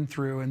you'd been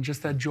through, and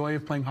just that joy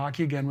of playing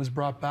hockey again was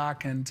brought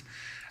back. And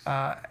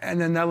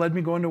then that led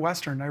me going to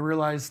Western. I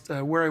realized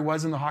where I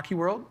was in the hockey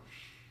world,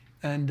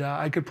 and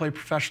I could play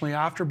professionally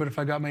after, but if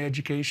I got my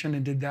education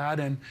and did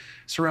that, and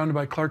surrounded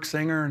by Clark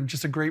Singer and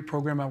just a great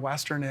program at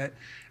Western,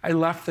 I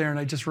left there and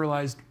I just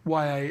realized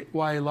why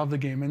I love the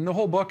game. And the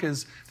whole book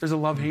is, there's a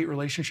love-hate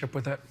relationship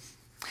with it.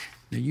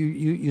 Now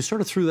you sort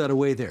of threw that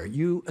away there.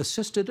 You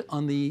assisted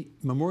on the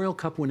Memorial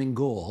Cup winning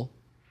goal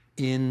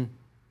in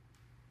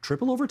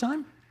triple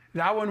overtime?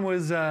 That one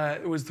was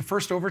it was the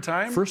first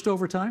overtime. First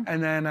overtime?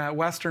 And then at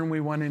Western,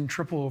 we won in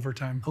triple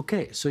overtime.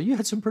 Okay, so you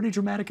had some pretty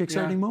dramatic,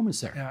 exciting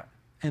moments there. Yeah.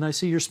 And I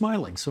see you're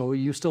smiling, so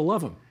you still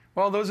love them.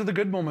 Well, those are the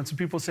good moments. When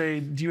people say,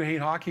 do you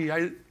hate hockey?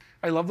 I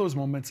love those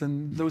moments,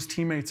 and those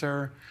teammates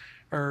are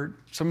are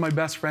some of my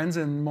best friends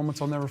and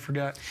moments I'll never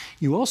forget.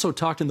 You also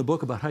talked in the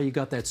book about how you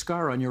got that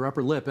scar on your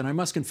upper lip, and I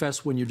must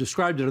confess, when you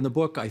described it in the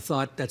book, I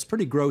thought that's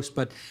pretty gross,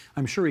 but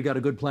I'm sure you got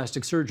a good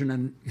plastic surgeon,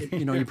 and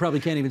you probably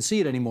can't even see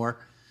it anymore.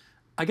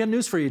 I got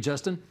news for you,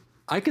 Justin.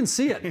 I can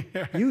see it.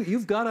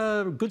 You've got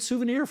a good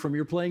souvenir from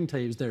your playing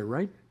days there,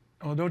 right?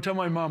 Oh, don't tell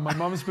my mom. My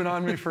mom's been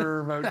on me for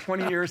about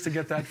 20 years to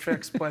get that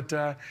fixed, but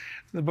the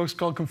book's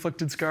called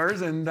Conflicted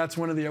Scars, and that's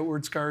one of the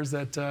outward scars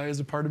that is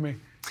a part of me.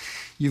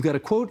 You've got a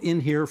quote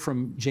in here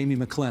from Jamie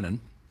McLennan,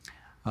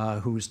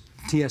 who's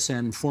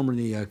TSN,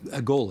 formerly a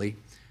goalie,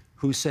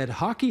 who said,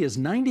 "Hockey is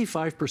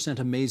 95%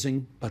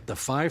 amazing, but the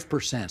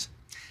 5%.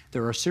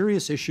 There are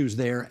serious issues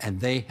there,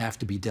 and they have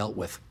to be dealt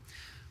with."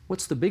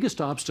 What's the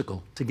biggest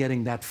obstacle to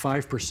getting that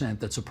 5%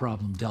 that's a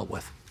problem dealt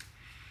with?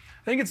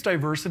 I think it's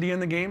diversity in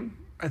the game.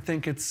 I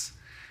think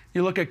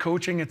you look at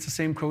coaching, it's the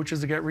same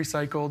coaches that get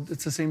recycled.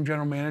 It's the same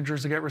general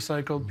managers that get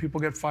recycled. People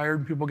get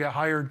fired, people get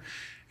hired.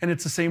 And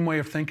it's the same way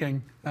of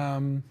thinking.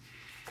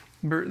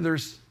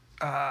 There's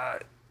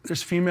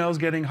females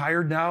getting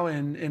hired now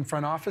in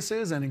front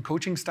offices and in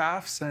coaching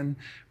staffs,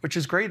 which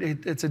is great.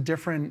 It's a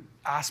different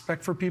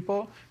aspect for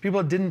people.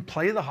 People that didn't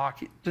play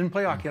hockey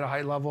at a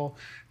high level,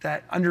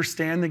 that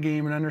understand the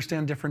game and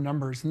understand different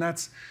numbers. And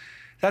that's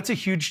a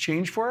huge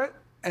change for it.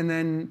 And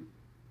then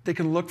they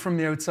can look from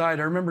the outside.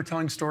 I remember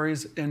telling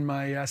stories in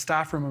my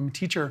staff room. I'm a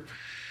teacher,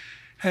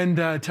 and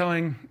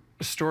telling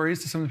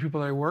stories to some of the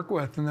people that I work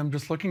with, and them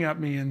just looking at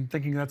me and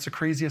thinking that's the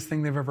craziest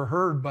thing they've ever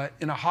heard. But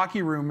in a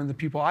hockey room and the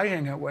people I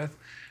hang out with,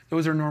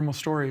 those are normal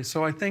stories.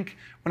 So I think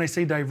when I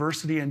say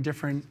diversity and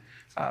different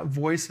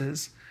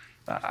voices,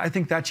 I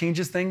think that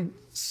changes things,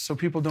 so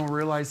people don't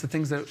realize the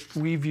things that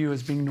we view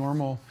as being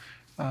normal.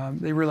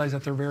 They realize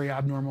that they're very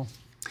abnormal.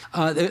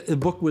 The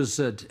book was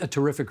a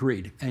terrific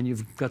read, and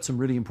you've got some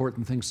really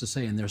important things to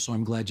say in there, so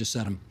I'm glad you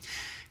said them.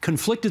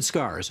 Conflicted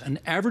Scars, an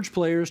average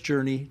player's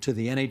journey to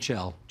the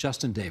NHL.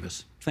 Justin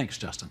Davis. Thanks,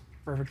 Justin.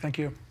 Perfect. Thank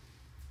you.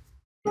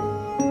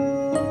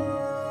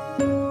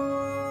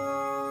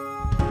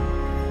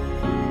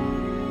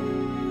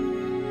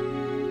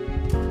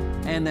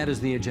 And that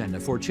is the agenda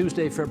for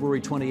Tuesday,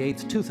 February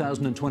 28th,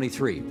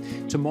 2023.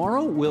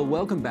 Tomorrow, we'll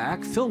welcome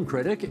back film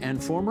critic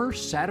and former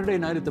Saturday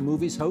Night at the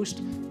Movies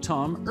host,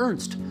 Tom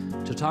Ernst,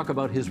 to talk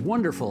about his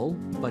wonderful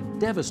but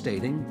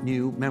devastating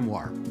new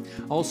memoir.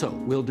 Also,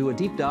 we'll do a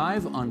deep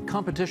dive on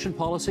competition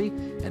policy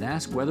and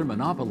ask whether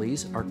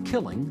monopolies are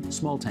killing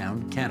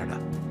small-town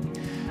Canada.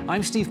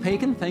 I'm Steve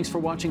Paikin. Thanks for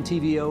watching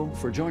TVO,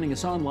 for joining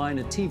us online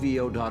at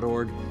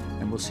tvo.org,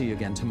 and we'll see you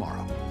again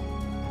tomorrow.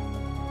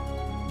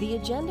 The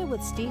Agenda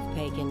with Steve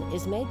Paikin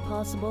is made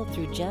possible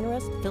through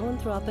generous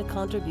philanthropic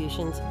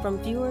contributions from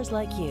viewers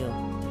like you.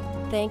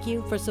 Thank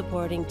you for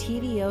supporting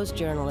TVO's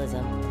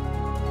journalism.